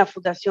apoyando en la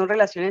Fundación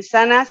Relaciones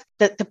Sanas,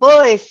 te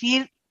puedo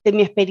decir de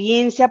mi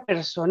experiencia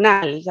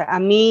personal. O sea, a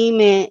mí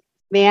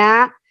me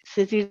ha,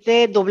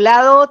 decirte,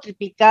 doblado,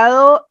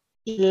 triplicado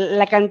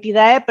la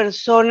cantidad de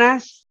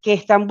personas que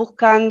están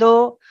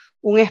buscando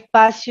un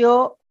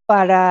espacio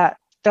para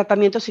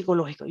tratamiento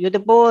psicológico. Yo te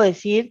puedo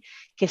decir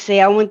que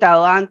se ha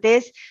aumentado.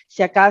 Antes,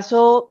 si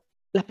acaso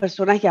las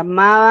personas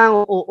llamaban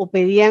o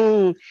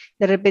pedían,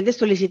 de repente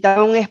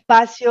solicitaban un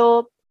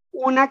espacio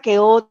una que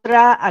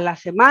otra a la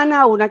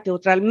semana, una que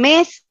otra al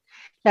mes.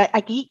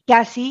 Aquí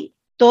casi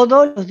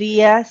todos los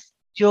días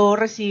yo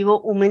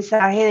recibo un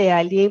mensaje de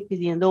alguien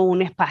pidiendo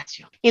un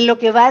espacio. En lo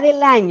que va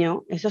del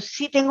año, eso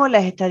sí tengo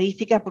las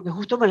estadísticas porque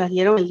justo me las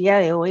dieron el día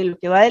de hoy, en lo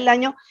que va del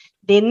año,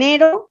 de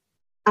enero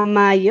a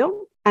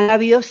mayo, han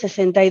habido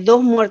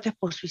 62 muertes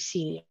por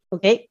suicidio,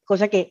 ¿ok?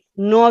 Cosa que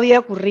no había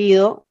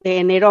ocurrido de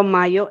enero a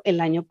mayo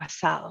el año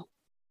pasado.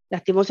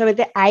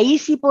 Lastimosamente, ahí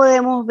sí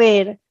podemos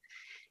ver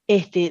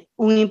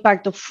un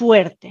impacto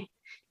fuerte.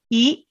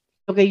 Y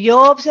lo que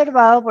yo he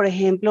observado, por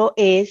ejemplo,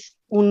 es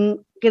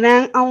un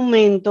gran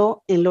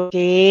aumento en lo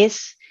que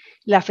es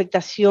la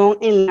afectación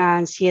en la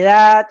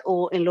ansiedad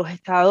o en los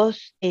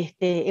estados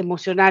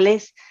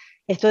emocionales.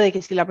 Esto de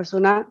que si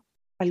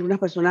algunas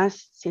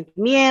personas sienten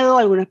miedo,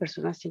 algunas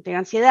personas sienten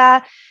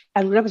ansiedad,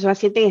 algunas personas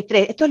sienten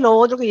estrés. Esto es lo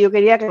otro que yo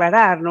quería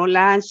aclarar, ¿no?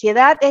 La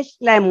ansiedad es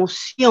la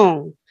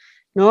emoción,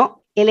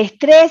 ¿no? El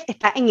estrés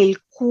está en el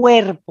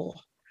cuerpo,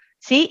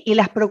 ¿sí? Y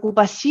las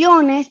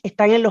preocupaciones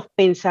están en los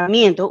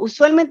pensamientos.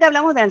 Usualmente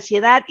hablamos de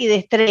ansiedad y de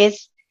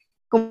estrés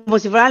como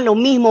si fueran lo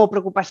mismo, o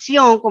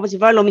preocupación como si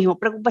fuera lo mismo.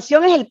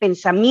 Preocupación es el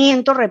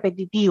pensamiento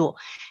repetitivo.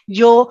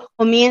 Yo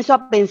comienzo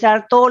a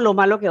pensar todo lo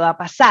malo que va a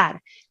pasar.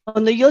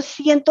 Cuando yo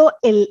siento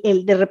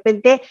de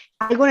repente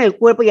algo en el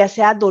cuerpo, ya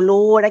sea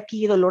dolor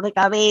aquí, dolor de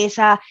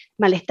cabeza,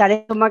 malestar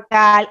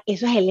estomacal,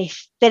 eso es el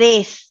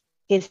estrés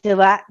que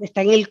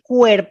está en el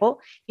cuerpo.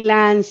 Y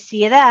la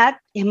ansiedad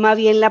es más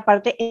bien la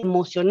parte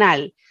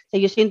emocional. O sea,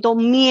 yo siento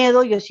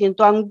miedo, yo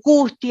siento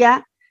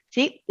angustia,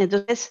 ¿sí?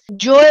 Entonces,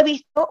 yo he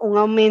visto un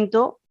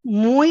aumento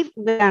muy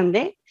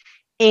grande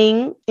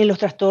en los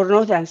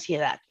trastornos de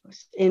ansiedad,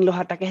 pues, en los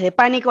ataques de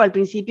pánico. Al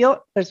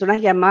principio,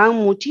 personas llamaban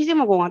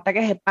muchísimo con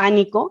ataques de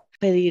pánico,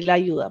 pedir la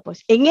ayuda.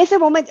 Pues en ese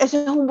momento,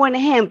 ese es un buen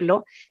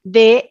ejemplo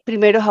de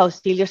primeros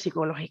auxilios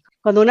psicológicos.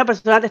 Cuando una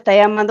persona te está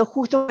llamando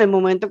justo en el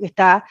momento que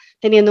está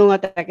teniendo un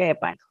ataque de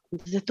pánico.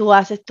 Entonces, tú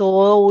haces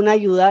toda una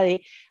ayuda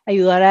de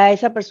ayudar a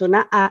esa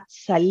persona a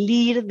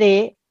salir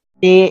de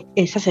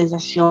esa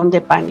sensación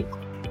de pánico.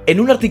 En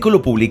un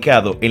artículo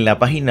publicado en la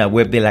página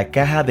web de la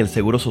Caja del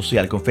Seguro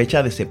Social con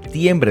fecha de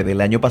septiembre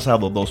del año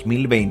pasado,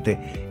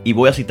 2020, y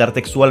voy a citar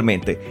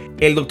textualmente,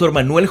 el doctor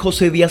Manuel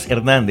José Díaz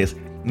Hernández,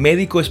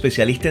 médico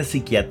especialista en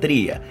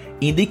psiquiatría,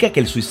 indica que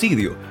el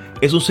suicidio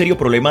es un serio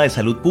problema de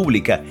salud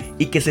pública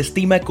y que se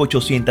estima que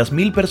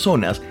 800,000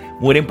 personas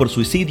mueren por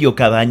suicidio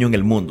cada año en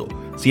el mundo,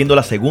 siendo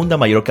la segunda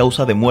mayor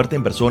causa de muerte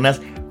en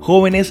personas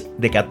jóvenes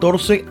de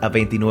 14 a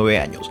 29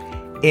 años.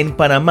 En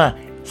Panamá,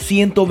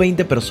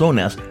 120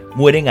 personas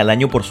mueren al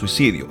año por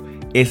suicidio,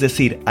 es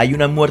decir, hay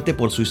una muerte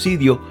por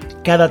suicidio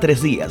cada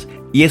 3 días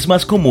y es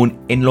más común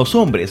en los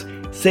hombres,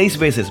 6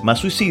 veces más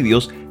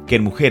suicidios que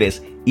en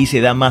mujeres y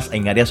se da más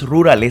en áreas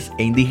rurales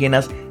e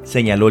indígenas,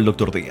 señaló el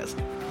Dr. Díaz.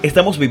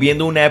 Estamos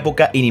viviendo una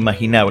época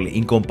inimaginable,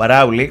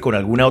 incomparable con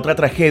alguna otra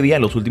tragedia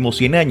en los últimos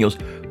 100 años,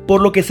 por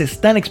lo que se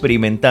están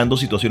experimentando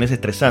situaciones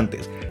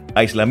estresantes,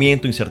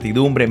 aislamiento,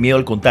 incertidumbre, miedo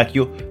al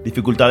contagio,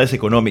 dificultades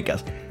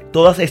económicas.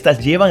 Todas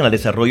estas llevan al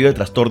desarrollo de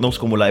trastornos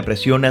como la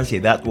depresión,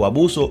 ansiedad o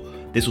abuso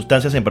de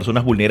sustancias en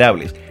personas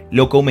vulnerables,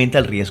 lo que aumenta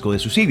el riesgo de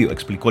suicidio,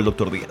 explicó el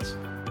Dr. Díaz.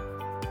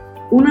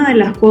 Una de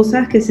las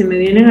cosas que se me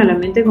vienen a la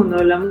mente cuando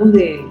hablamos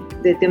de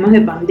temas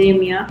de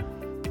pandemia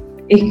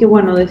es que,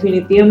 bueno,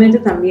 definitivamente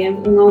también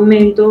un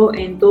aumento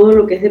en todo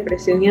lo que es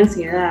depresión y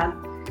ansiedad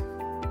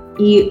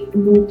y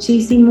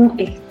muchísimo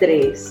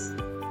estrés.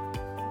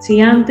 Si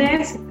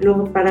antes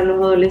para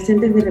los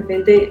adolescentes de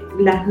repente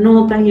las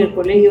notas y el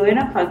colegio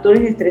eran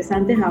factores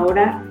estresantes,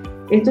 ahora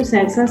esto se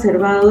ha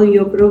exacerbado y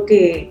yo creo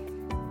que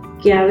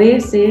a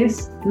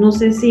veces, no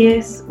sé si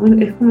es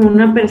como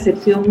una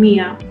percepción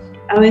mía,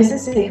 a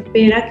veces se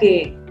espera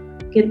que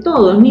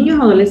todos, niños,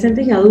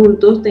 adolescentes y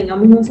adultos,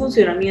 tengamos un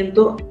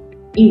funcionamiento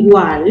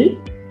igual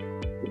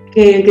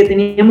que el que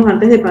teníamos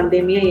antes de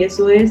pandemia, y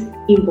eso es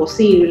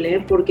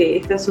imposible porque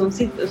estas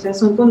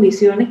son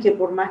condiciones que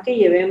por más que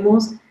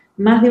llevemos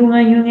más de un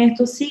año en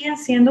esto, siguen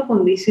siendo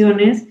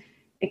condiciones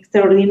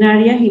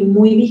extraordinarias y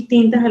muy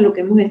distintas a lo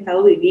que hemos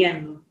estado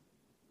viviendo.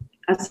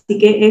 Así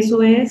que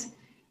eso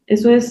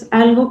es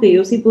algo que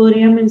yo sí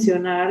podría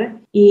mencionar,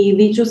 y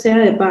dicho sea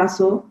de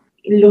paso,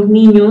 los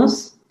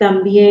niños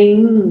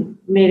también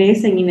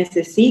merecen y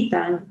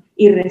necesitan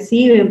y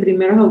reciben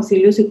primeros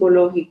auxilios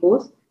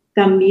psicológicos.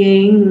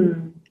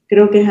 También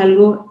creo que es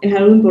algo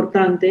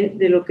importante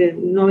de lo que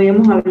no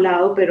habíamos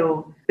hablado,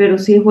 pero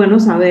sí es bueno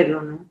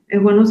saberlo, ¿no? Es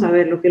bueno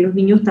saberlo, que los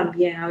niños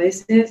también. A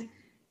veces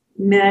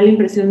me da la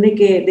impresión de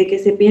que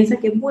se piensa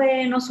que,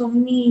 bueno,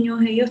 son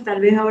niños, ellos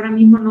tal vez ahora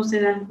mismo no se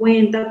dan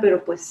cuenta,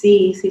 pero pues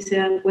sí se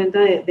dan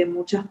cuenta de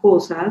muchas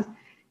cosas.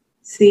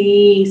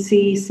 Sí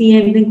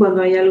sienten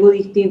cuando hay algo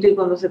distinto, y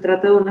cuando se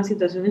trata de una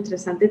situación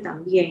estresante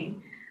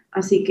también.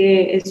 Así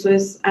que eso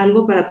es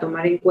algo para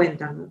tomar en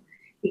cuenta, ¿no?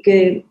 Y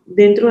que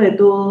dentro de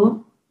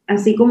todo,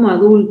 así como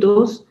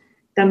adultos,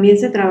 también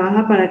se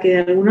trabaja para que de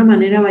alguna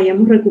manera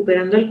vayamos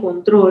recuperando el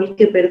control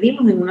que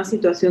perdimos en una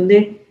situación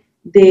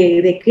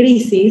de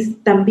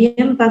crisis.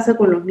 También pasa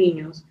con los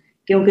niños,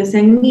 que aunque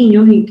sean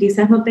niños y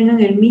quizás no tengan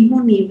el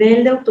mismo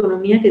nivel de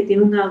autonomía que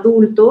tiene un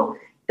adulto,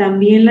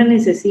 también la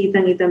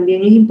necesitan, y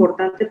también es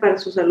importante para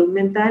su salud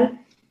mental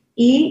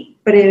y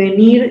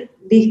prevenir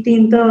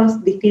distintos,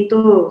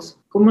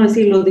 ¿cómo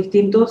decirlo?,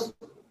 distintos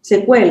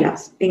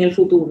secuelas en el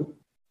futuro.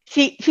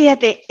 Sí,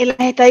 fíjate, en las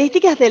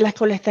estadísticas de las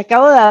que les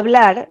acabo de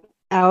hablar,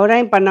 ahora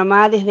en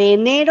Panamá, desde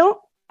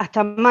enero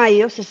hasta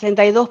mayo,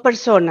 62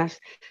 personas,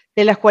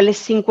 de las cuales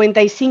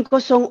 55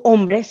 son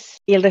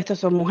hombres y el resto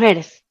son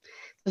mujeres.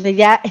 Entonces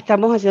ya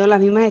estamos haciendo las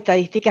mismas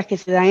estadísticas que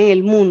se dan en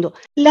el mundo.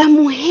 Las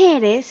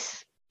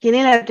mujeres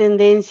tienen la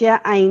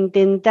tendencia a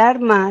intentar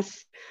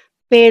más,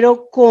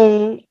 pero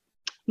con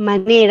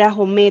maneras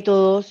o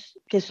métodos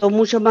que son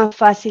mucho más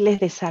fáciles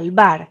de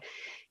salvar.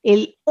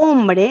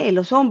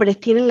 Los hombres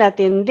tienen la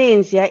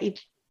tendencia, y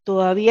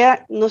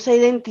todavía no se ha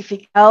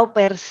identificado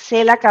per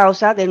se la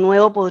causa, de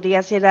nuevo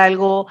podría ser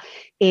algo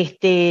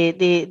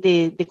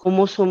de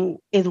cómo son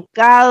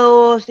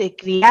educados,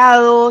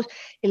 criados,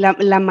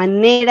 la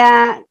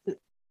manera,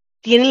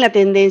 tienen la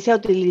tendencia a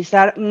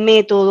utilizar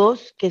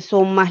métodos que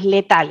son más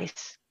letales.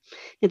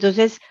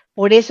 Entonces,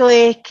 por eso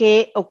es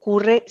que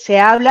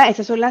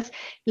estas son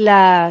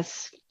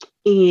las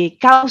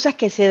causas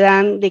que se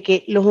dan de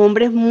que los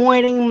hombres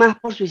mueren más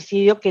por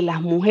suicidio que las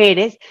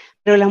mujeres,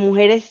 pero las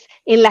mujeres,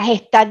 en las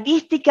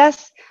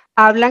estadísticas,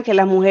 hablan que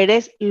las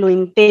mujeres lo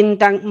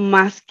intentan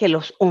más que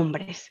los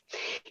hombres.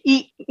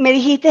 Y me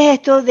dijiste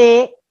esto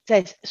de,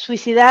 ¿sabes?,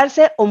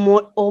 suicidarse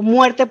o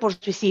muerte por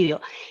suicidio.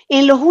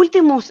 En los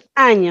últimos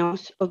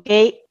años,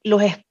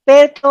 los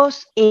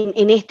expertos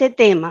en este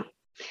tema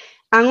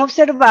han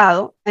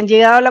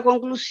llegado a la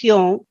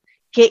conclusión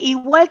que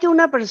igual que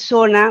una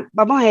persona,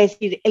 vamos a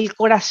decir, el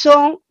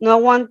corazón no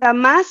aguanta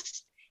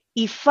más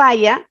y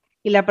falla,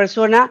 y la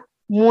persona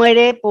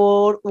muere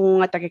por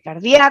un ataque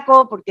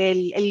cardíaco, porque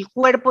el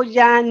cuerpo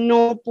ya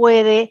no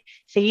puede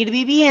seguir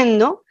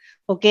viviendo,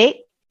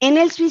 En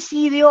el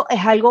suicidio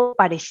es algo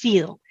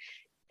parecido.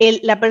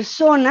 La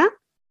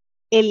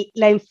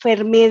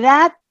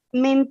enfermedad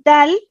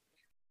mental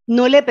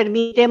no le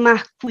permite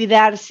más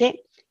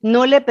cuidarse,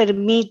 no le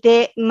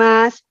permite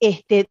más,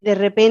 de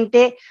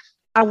repente,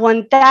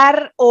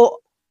 aguantar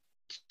o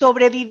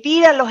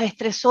sobrevivir a los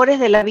estresores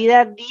de la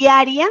vida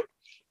diaria,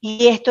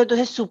 y esto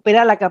entonces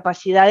supera la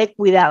capacidad de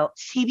cuidado.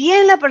 Si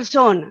bien la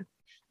persona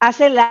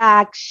hace la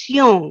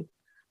acción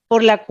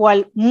por la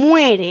cual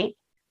muere,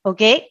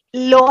 ¿ok?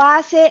 Lo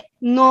hace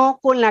no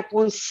con la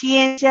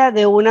conciencia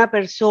de una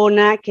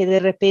persona que de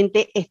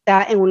repente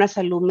está en una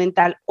salud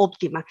mental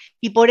óptima.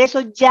 Y por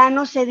eso ya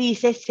no se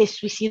dice se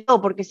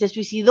suicidó, porque se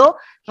suicidó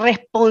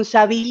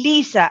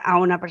responsabiliza a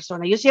una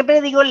persona. Yo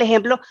siempre digo el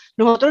ejemplo,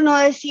 nosotros no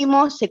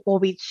decimos se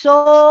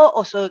covidizó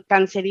o se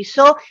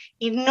cancerizó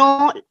y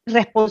no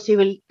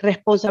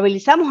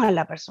responsabilizamos a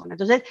la persona.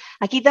 Entonces,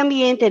 aquí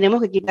también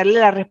tenemos que quitarle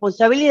la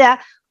responsabilidad,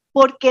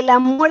 porque la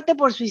muerte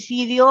por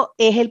suicidio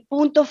es el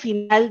punto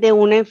final de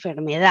una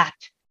enfermedad,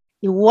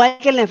 igual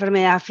que la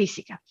enfermedad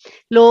física.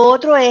 Lo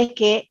otro es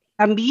que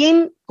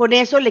también con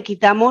eso le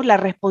quitamos la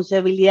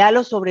responsabilidad a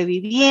los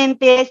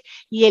sobrevivientes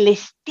y el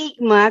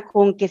estigma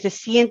con que se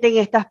sienten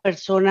estas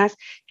personas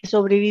que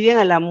sobreviven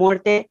a la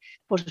muerte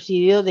por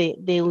suicidio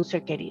de un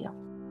ser querido.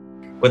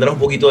 Cuéntanos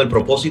un poquito del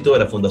propósito de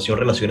la Fundación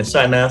Relaciones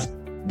Sanas,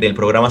 del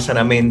programa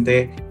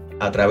Sanamente,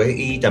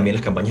 y también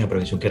las campañas de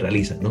prevención que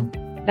realizan, ¿no?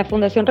 La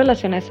Fundación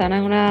Relaciones Sanas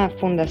es una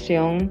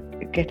fundación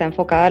que está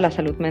enfocada a la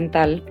salud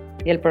mental,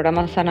 y el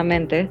programa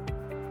Sanamente,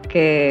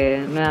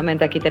 que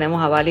nuevamente aquí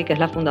tenemos a Vali, que es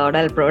la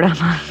fundadora del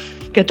programa,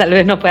 que tal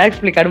vez nos pueda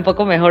explicar un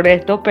poco mejor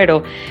esto,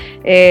 pero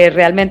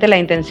realmente la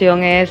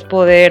intención es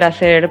poder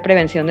hacer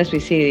prevención de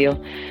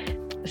suicidio.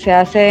 Se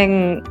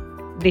hacen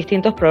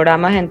distintos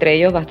programas, entre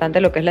ellos bastante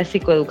lo que es la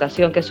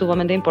psicoeducación, que es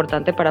sumamente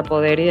importante para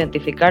poder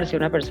identificar si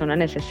una persona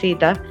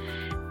necesita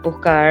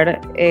buscar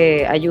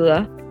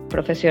ayuda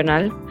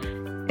profesional,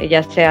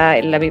 ya sea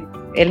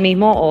él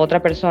mismo o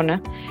otra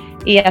persona.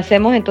 Y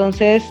hacemos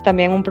entonces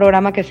también un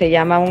programa que se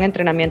llama un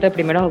entrenamiento de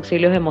primeros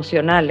auxilios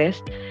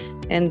emocionales,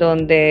 en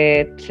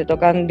donde se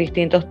tocan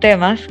distintos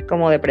temas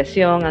como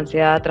depresión,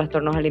 ansiedad,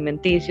 trastornos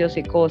alimenticios,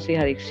 psicosis,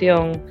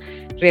 adicción,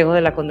 riesgos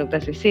de la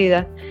conducta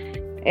suicida,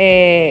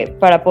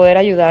 para poder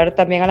ayudar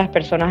también a las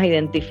personas a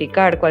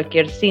identificar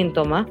cualquier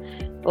síntoma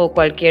o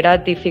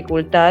cualquier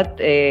dificultad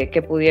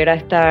que pudiera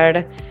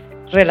estar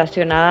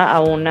relacionada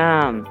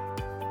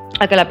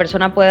a que la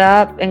persona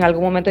pueda en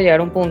algún momento llegar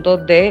a un punto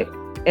de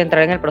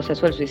entrar en el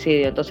proceso del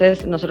suicidio.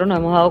 Entonces nosotros nos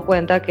hemos dado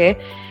cuenta que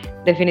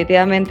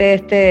definitivamente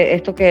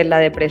esto que la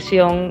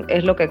depresión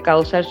es lo que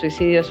causa el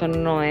suicidio, eso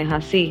no es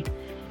así.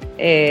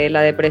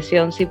 La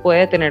depresión sí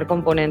puede tener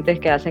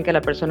componentes que hacen que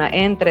la persona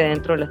entre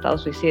dentro del estado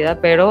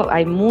suicida, pero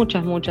hay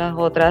muchas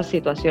otras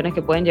situaciones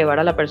que pueden llevar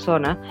a la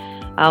persona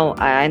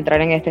a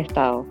entrar en este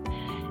estado.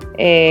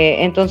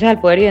 Entonces,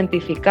 al poder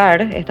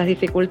identificar estas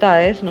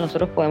dificultades,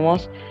 nosotros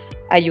podemos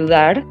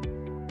ayudar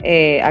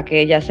a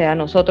que ya sea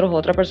nosotros o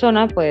otra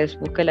persona, pues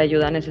busque la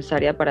ayuda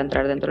necesaria para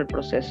entrar dentro del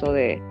proceso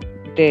de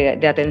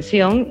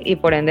atención y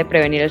por ende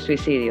prevenir el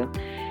suicidio.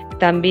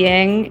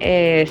 También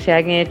se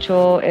han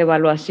hecho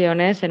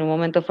evaluaciones, en un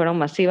momento fueron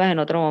masivas, en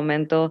otro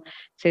momento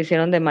se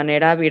hicieron de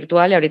manera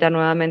virtual y ahorita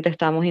nuevamente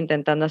estamos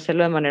intentando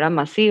hacerlo de manera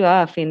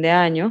masiva a fin de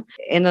año,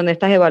 en donde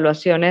estas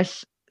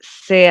evaluaciones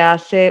se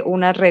hace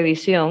una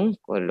revisión,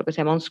 lo que se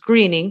llama un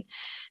screening,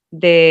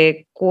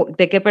 de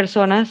qué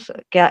personas,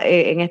 que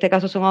en este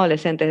caso son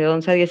adolescentes de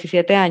 11 a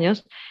 17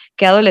 años,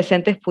 qué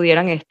adolescentes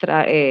pudieran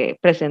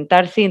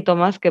presentar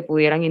síntomas que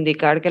pudieran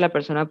indicar que la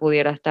persona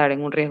pudiera estar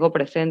en un riesgo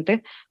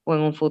presente o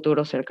en un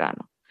futuro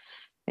cercano.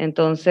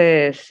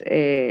 Entonces,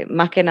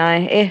 más que nada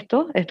es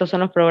estos son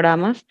los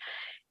programas.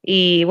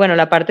 Y bueno,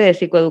 la parte de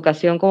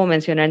psicoeducación, como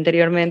mencioné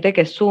anteriormente,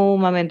 que es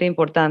sumamente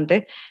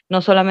importante,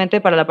 no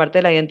solamente para la parte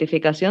de la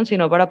identificación,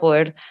 sino para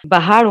poder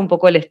bajar un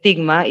poco el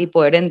estigma y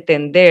poder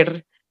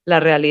entender la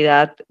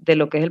realidad de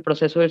lo que es el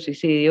proceso del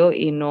suicidio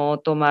y no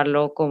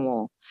tomarlo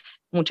como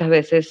muchas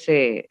veces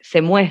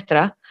se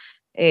muestra,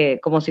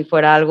 como si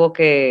fuera algo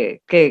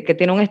que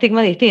tiene un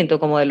estigma distinto,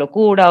 como de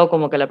locura, o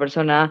como que la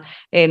persona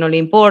no le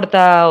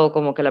importa, o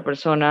como que la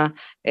persona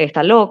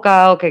está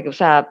loca, o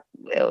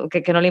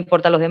que no le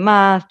importa a los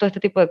demás, todo este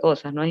tipo de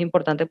cosas, ¿no? Es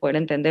importante poder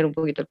entender un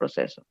poquito el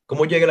proceso.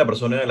 ¿Cómo llega la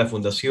persona a la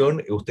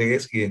fundación?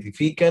 ¿Ustedes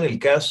identifican el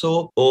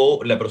caso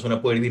o la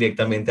persona puede ir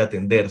directamente a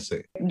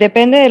atenderse?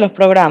 Depende de los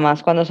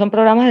programas. Cuando son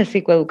programas de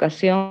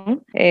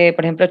psicoeducación,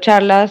 por ejemplo,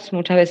 charlas,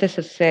 muchas veces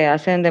se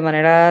hacen de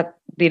manera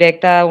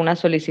directa una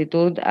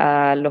solicitud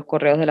a los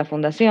correos de la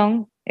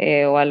fundación,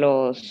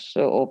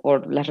 o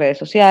por las redes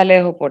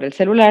sociales o por el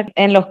celular.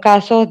 En los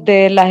casos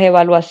de las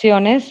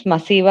evaluaciones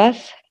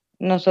masivas,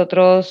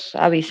 nosotros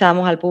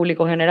avisamos al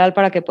público general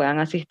para que puedan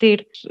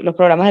asistir. Los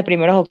programas de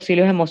primeros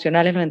auxilios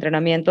emocionales, los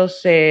entrenamientos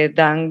se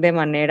dan de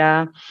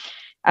manera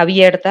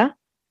abierta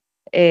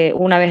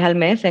una vez al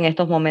mes en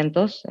estos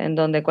momentos, en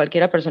donde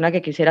cualquiera persona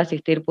que quisiera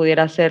asistir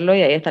pudiera hacerlo,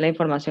 y ahí está la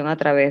información a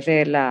través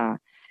de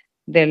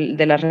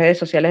las redes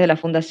sociales de la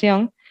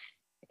Fundación.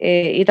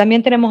 Y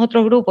también tenemos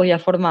otros grupos ya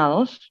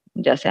formados,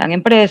 ya sean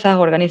empresas,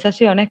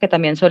 organizaciones, que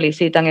también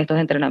solicitan estos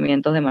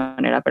entrenamientos de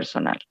manera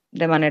personal,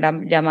 de manera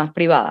ya más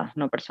privada,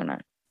 no personal.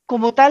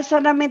 Como tal,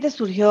 Sanamente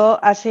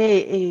surgió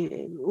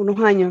hace unos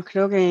años,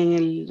 creo que en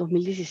el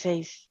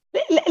 2016.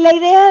 La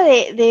idea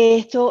de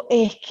esto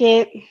es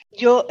que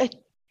yo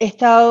he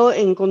estado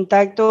en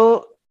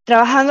contacto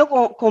trabajando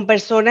con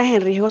personas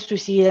en riesgo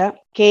suicida,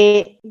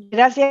 que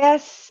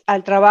gracias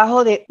al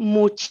trabajo de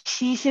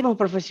muchísimos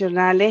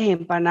profesionales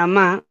en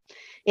Panamá,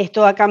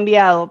 esto ha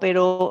cambiado,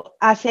 pero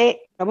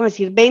hace, vamos a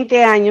decir,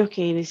 20 años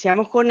que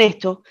iniciamos con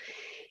esto,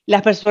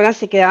 las personas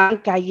se quedaban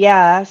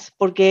calladas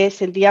porque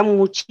sentían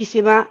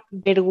muchísima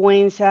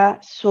vergüenza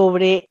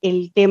sobre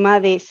el tema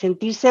de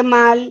sentirse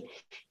mal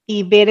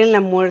y ver en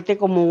la muerte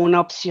como una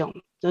opción.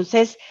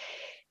 Entonces,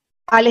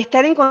 al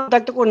estar en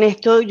contacto con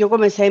esto, yo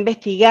comencé a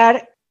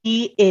investigar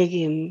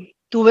y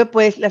tuve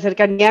pues la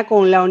cercanía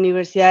con la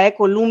Universidad de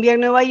Columbia en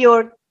Nueva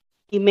York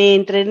y me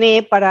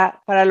entrené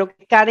para lo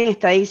que Karen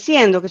está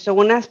diciendo, que son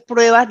unas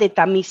pruebas de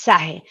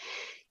tamizaje.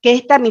 ¿Qué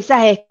es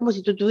tamizaje? Es como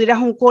si tú tuvieras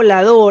un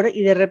colador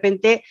y de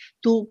repente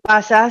tú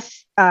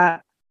pasas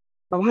a,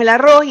 vamos al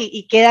arroz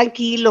y queda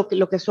aquí lo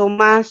que son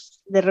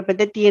más, de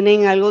repente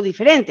tienen algo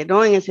diferente,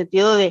 ¿no? En el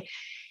sentido de,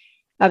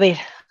 a ver,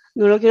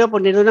 no lo quiero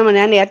poner de una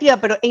manera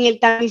negativa, pero en el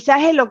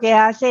tamizaje lo que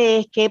hace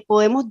es que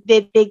podemos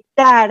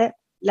detectar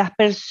las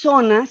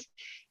personas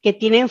que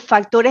tienen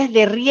factores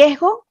de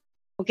riesgo,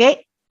 ¿ok?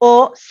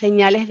 O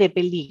señales de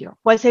peligro.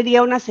 ¿Cuál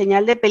sería una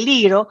señal de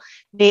peligro?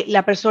 De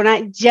la persona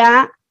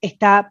ya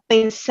está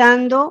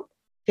pensando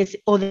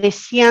o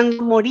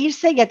deseando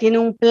morirse, ya tiene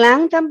un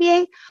plan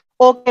también,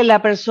 o que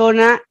la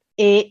persona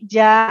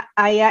ya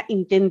haya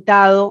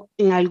intentado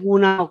en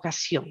alguna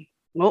ocasión,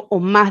 ¿no? O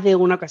más de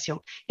una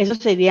ocasión. Esos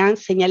serían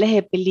señales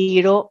de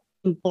peligro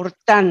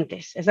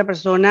importantes. Esa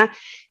persona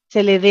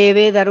se le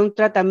debe dar un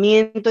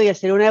tratamiento y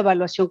hacer una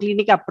evaluación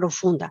clínica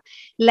profunda.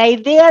 La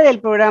idea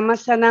del programa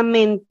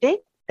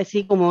Sanamente,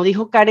 así como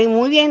dijo Karen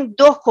muy bien,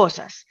 dos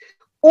cosas.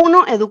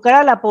 Uno, educar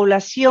a la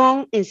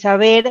población en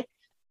saber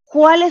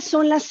cuáles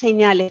son las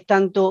señales,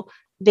 tanto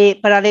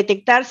para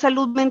detectar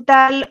salud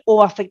mental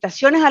o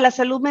afectaciones a la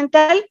salud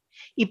mental,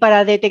 y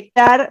para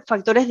detectar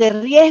factores de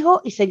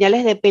riesgo y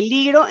señales de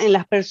peligro en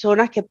las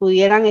personas que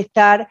pudieran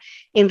estar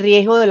en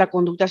riesgo de la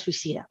conducta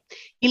suicida.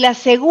 Y la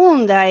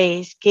segunda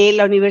es que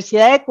la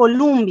Universidad de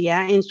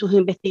Columbia, en sus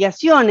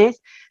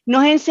investigaciones,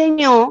 nos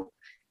enseñó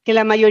que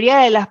la mayoría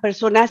de las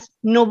personas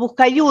no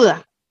busca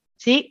ayuda,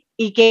 ¿sí?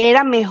 Y que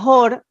era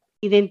mejor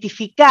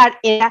identificar,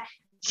 era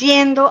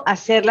yendo a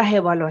hacer las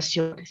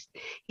evaluaciones.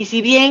 Y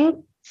si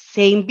bien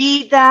se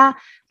invita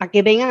a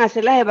que vengan a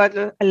hacer las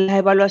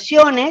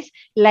evaluaciones,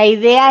 la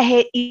idea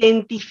es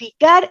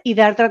identificar y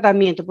dar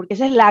tratamiento, porque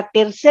esa es la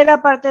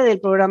tercera parte del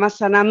programa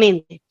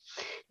Sanamente.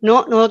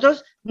 ¿No?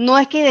 Nosotros no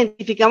es que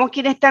identificamos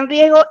quién está en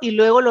riesgo y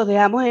luego los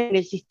dejamos en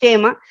el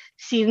sistema,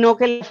 sino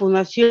que la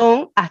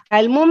Fundación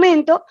hasta el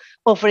momento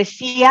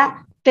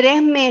ofrecía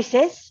 3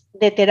 meses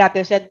de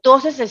terapia, o sea,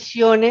 12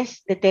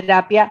 sesiones de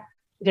terapia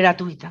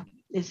gratuita.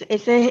 Esa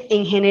es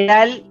en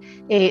general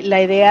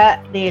la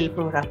idea del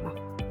programa.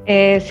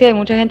 Sí, hay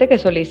mucha gente que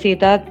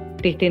solicita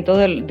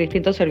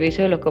distintos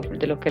servicios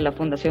de los que la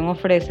Fundación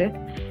ofrece,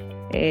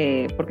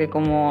 porque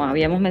como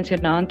habíamos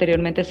mencionado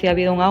anteriormente, sí ha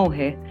habido un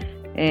auge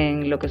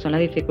en lo que son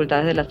las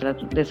dificultades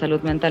de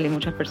salud mental y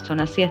muchas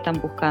personas sí están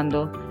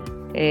buscando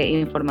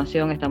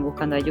información, están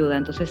buscando ayuda.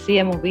 Entonces sí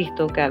hemos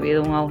visto que ha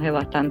habido un auge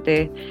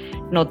bastante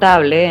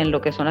notable en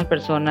lo que son las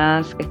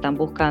personas que están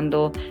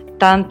buscando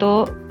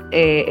tanto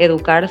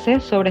educarse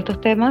sobre estos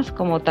temas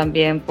como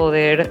también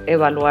poder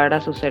evaluar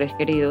a sus seres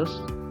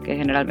queridos, que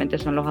generalmente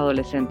son los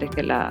adolescentes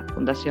que la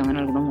Fundación en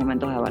algunos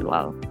momentos ha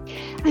evaluado.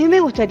 A mí me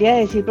gustaría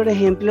decir, por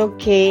ejemplo,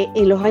 que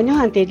en los años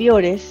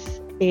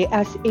anteriores,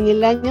 en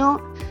el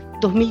año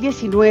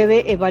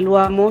 2019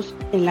 evaluamos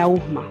en la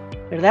USMA,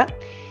 ¿verdad?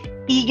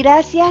 Y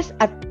gracias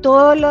a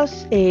todas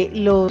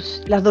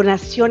las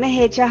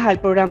donaciones hechas al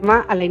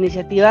programa, a la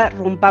iniciativa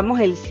Rompamos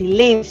el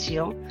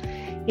Silencio,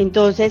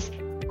 entonces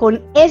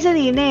con ese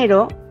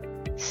dinero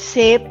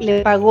se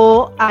le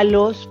pagó a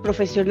los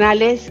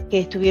profesionales que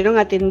estuvieron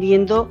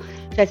atendiendo,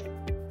 o sea,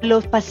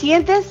 los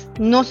pacientes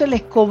no se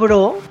les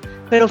cobró,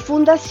 pero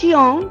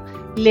Fundación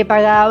le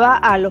pagaba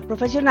a los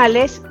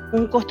profesionales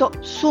un costo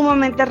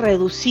sumamente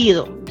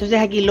reducido. Entonces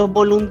aquí los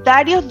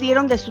voluntarios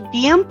dieron de su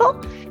tiempo,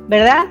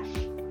 ¿verdad?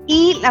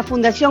 Y la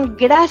Fundación,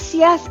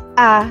 gracias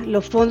a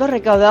los fondos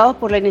recaudados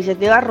por la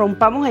iniciativa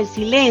Rompamos el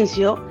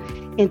Silencio,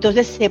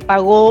 entonces se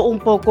pagó un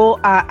poco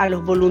a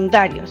los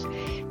voluntarios.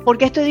 ¿Por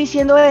qué estoy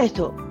diciendo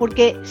esto?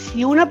 Porque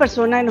si una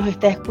persona nos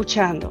está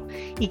escuchando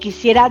y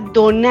quisiera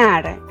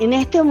donar en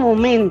este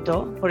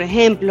momento, por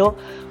ejemplo,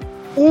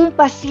 un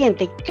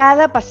paciente,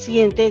 cada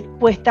paciente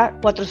cuesta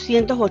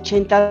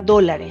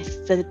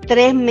 $480, o sea,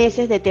 3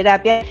 meses de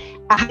terapia,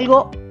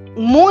 algo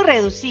muy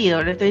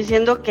reducido. Le estoy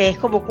diciendo que es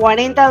como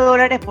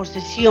 $40 por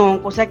sesión,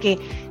 cosa que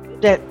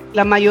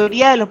la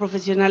mayoría de los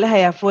profesionales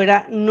allá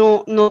afuera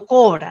no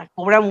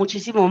cobran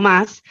muchísimo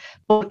más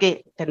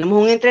porque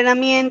tenemos un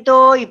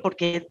entrenamiento y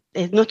porque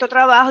es nuestro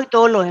trabajo y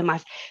todo lo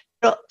demás.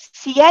 Pero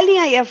si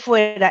alguien allá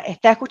afuera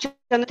está escuchando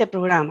este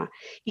programa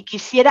y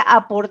quisiera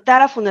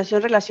aportar a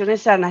Fundación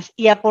Relaciones Sanas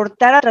y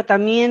aportar al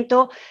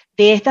tratamiento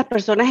de estas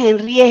personas en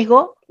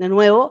riesgo, de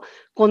nuevo,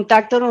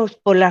 contáctanos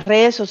por las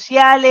redes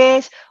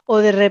sociales o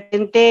de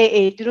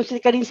repente, yo no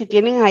sé, Karin, si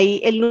tienen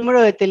ahí el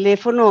número de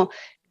teléfono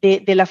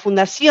de la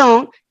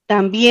Fundación,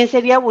 también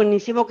sería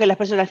buenísimo que las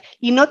personas,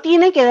 y no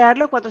tienen que dar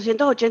los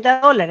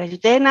 $480, si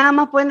ustedes nada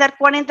más pueden dar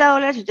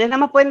 $40, si ustedes nada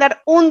más pueden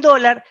dar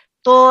 $1,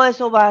 todo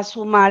eso va a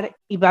sumar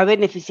y va a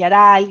beneficiar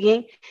a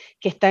alguien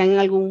que está en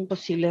algún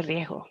posible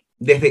riesgo.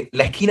 Desde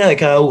la esquina de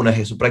cada una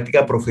de su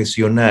práctica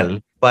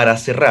profesional, para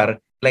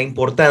cerrar, la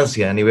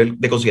importancia a nivel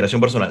de consideración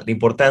personal, la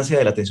importancia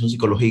de la atención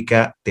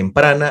psicológica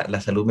temprana,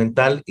 la salud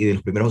mental y de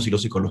los primeros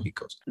auxilios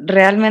psicológicos.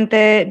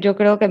 Realmente yo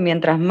creo que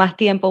mientras más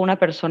tiempo una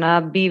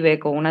persona vive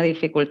con una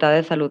dificultad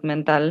de salud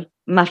mental,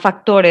 más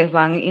factores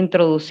van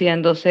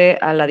introduciéndose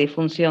a la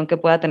disfunción que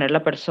pueda tener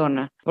la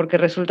persona, porque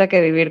resulta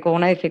que vivir con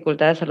una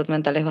dificultad de salud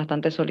mental es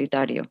bastante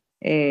solitario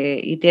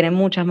y tiene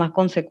muchas más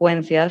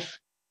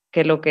consecuencias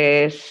que lo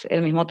que es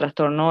el mismo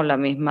trastorno o la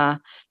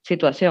misma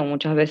situación.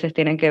 Muchas veces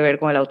tienen que ver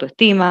con la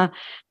autoestima,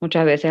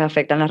 muchas veces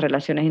afectan las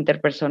relaciones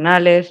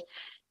interpersonales,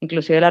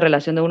 inclusive la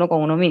relación de uno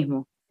con uno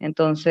mismo.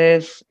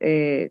 Entonces,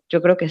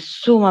 yo creo que es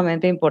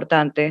sumamente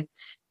importante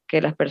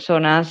que las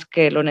personas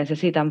que lo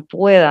necesitan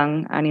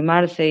puedan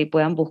animarse y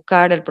puedan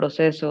buscar el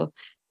proceso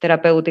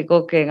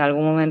terapéutico que en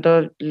algún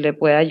momento le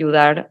pueda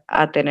ayudar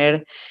a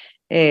tener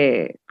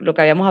lo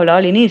que habíamos hablado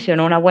al inicio,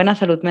 ¿no? Una buena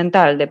salud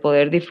mental, de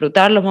poder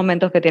disfrutar los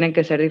momentos que tienen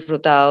que ser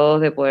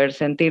disfrutados, de poder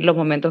sentir los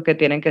momentos que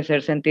tienen que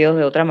ser sentidos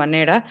de otra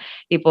manera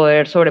y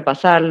poder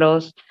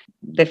sobrepasarlos.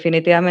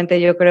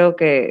 Definitivamente yo creo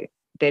que,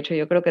 de hecho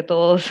yo creo que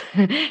todos,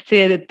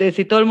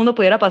 si todo el mundo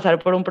pudiera pasar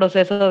por un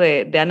proceso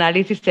de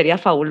análisis sería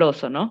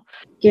fabuloso, ¿no?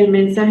 Que el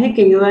mensaje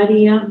que yo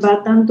daría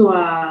va tanto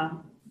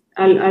a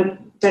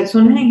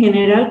personas en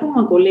general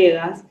como a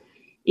colegas,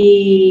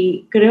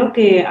 y creo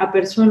que a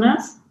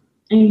personas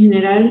en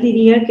general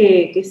diría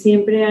que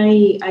siempre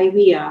hay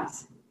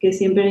vías, que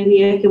siempre hay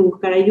vías, que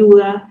buscar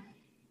ayuda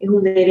es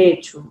un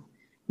derecho.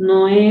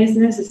 No es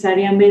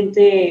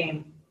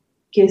necesariamente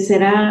que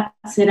será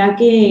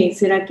que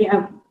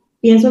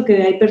pienso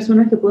que hay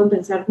personas que pueden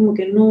pensar como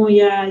que no,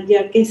 ya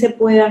 ¿qué se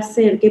puede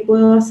hacer? ¿Qué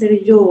puedo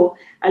hacer yo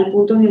al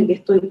punto en el que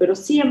estoy? Pero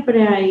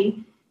siempre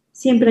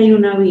hay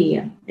una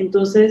vía.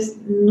 Entonces,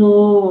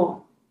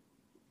 no,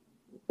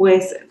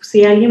 pues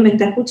si alguien me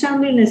está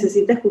escuchando y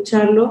necesita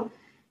escucharlo,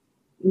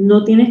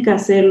 no tienes que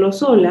hacerlo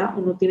sola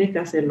o no tienes que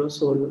hacerlo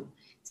solo.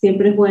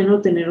 Siempre es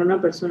bueno tener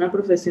una persona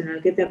profesional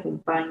que te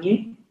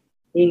acompañe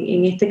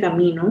en este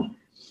camino.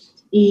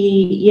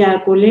 Y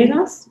a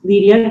colegas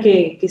diría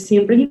que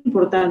siempre es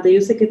importante,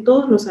 yo sé que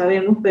todos lo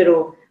sabemos,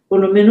 pero por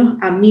lo menos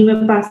a mí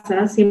me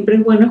pasa, siempre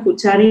es bueno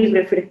escuchar y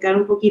refrescar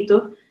un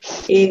poquito,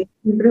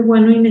 siempre es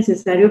bueno y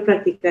necesario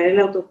practicar el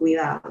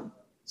autocuidado,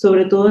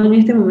 sobre todo en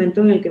este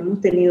momento en el que hemos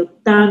tenido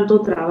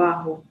tanto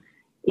trabajo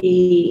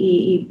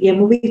y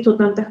hemos visto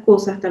tantas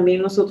cosas.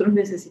 También nosotros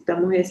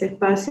necesitamos ese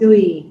espacio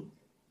y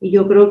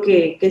yo creo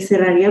que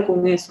cerraría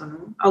con eso,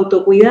 ¿no?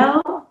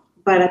 Autocuidado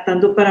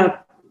tanto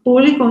para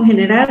público en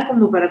general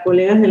como para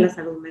colegas de la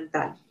salud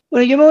mental.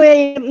 Bueno, yo me voy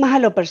a ir más a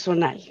lo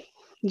personal.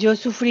 Yo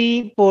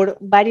sufrí por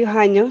varios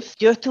años.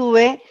 Yo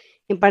estuve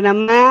en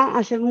Panamá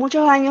hace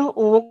muchos años,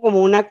 hubo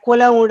como una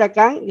cola de un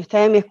huracán. Yo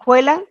estaba en mi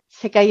escuela,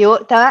 se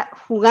cayó, estaba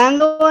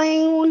jugando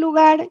en un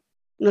lugar,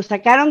 nos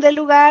sacaron del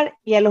lugar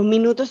y a los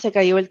minutos se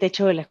cayó el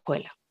techo de la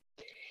escuela.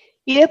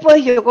 Y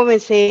después yo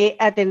comencé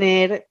a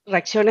tener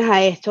reacciones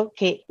a esto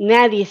que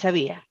nadie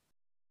sabía.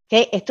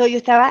 ¿Okay? Yo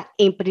estaba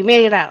en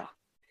primer grado.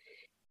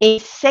 En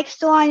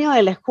sexto año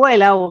de la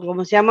escuela, o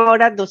como se llama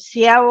ahora,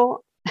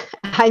 12º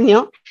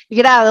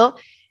grado,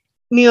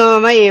 mi mamá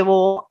me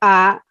llevó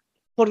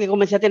porque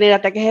comencé a tener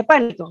ataques de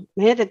pánico.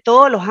 Imagínate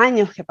todos los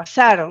años que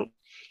pasaron.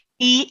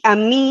 Y a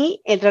mí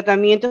el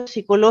tratamiento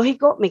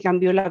psicológico me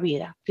cambió la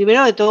vida.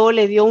 Primero de todo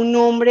le dio un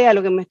nombre a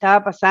lo que me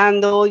estaba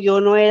pasando. Yo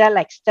no era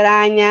la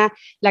extraña,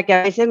 la que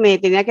a veces me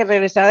tenía que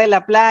regresar de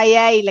la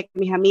playa y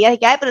mis amigas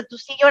dijeron, ay, pero tú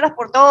sí lloras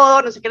por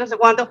todo, no sé qué, no sé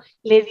cuánto.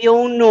 Le dio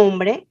un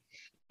nombre.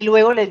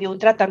 Luego le dio un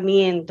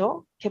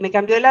tratamiento que me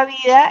cambió la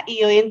vida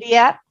y hoy en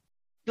día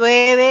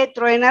llueve,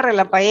 truena,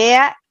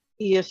 relampaguea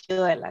y yo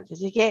sigo adelante.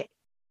 Así que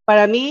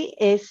para mí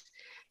es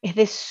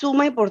de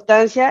suma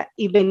importancia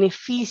y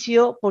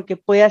beneficio porque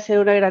puede hacer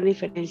una gran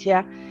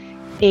diferencia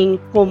en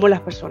cómo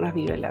las personas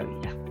viven la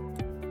vida.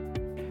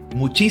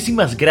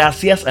 Muchísimas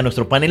gracias a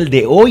nuestro panel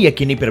de hoy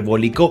aquí en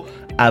Hiperbólico,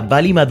 a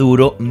Vali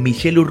Maduro,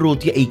 Michelle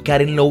Urrutia y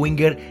Karen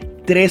Lowinger,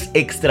 3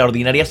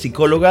 extraordinarias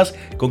psicólogas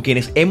con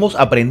quienes hemos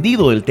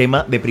aprendido del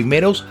tema de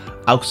primeros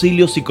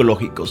auxilios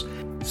psicológicos.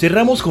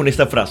 Cerramos con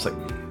esta frase: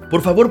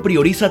 por favor,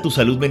 prioriza tu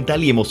salud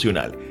mental y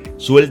emocional.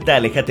 Suelta,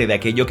 aléjate de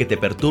aquello que te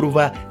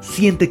perturba,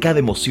 siente cada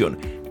emoción,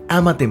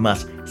 ámate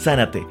más,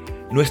 sánate.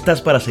 No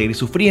estás para seguir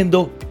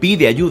sufriendo,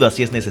 pide ayuda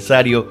si es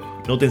necesario,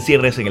 no te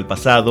encierres en el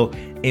pasado,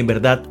 en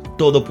verdad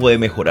todo puede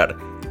mejorar.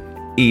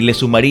 Y le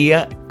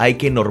sumaría, hay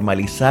que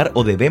normalizar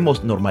o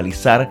debemos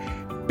normalizar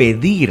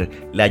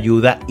pedir la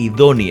ayuda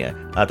idónea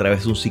a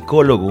través de un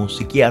psicólogo, un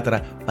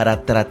psiquiatra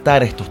para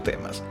tratar estos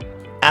temas.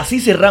 Así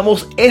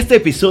cerramos este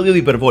episodio de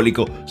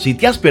Hiperbólico. Si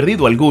te has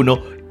perdido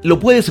alguno, lo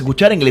puedes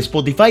escuchar en el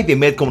Spotify de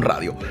Medcom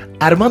Radio.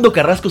 Armando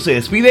Carrasco se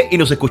despide y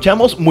nos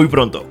escuchamos muy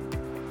pronto.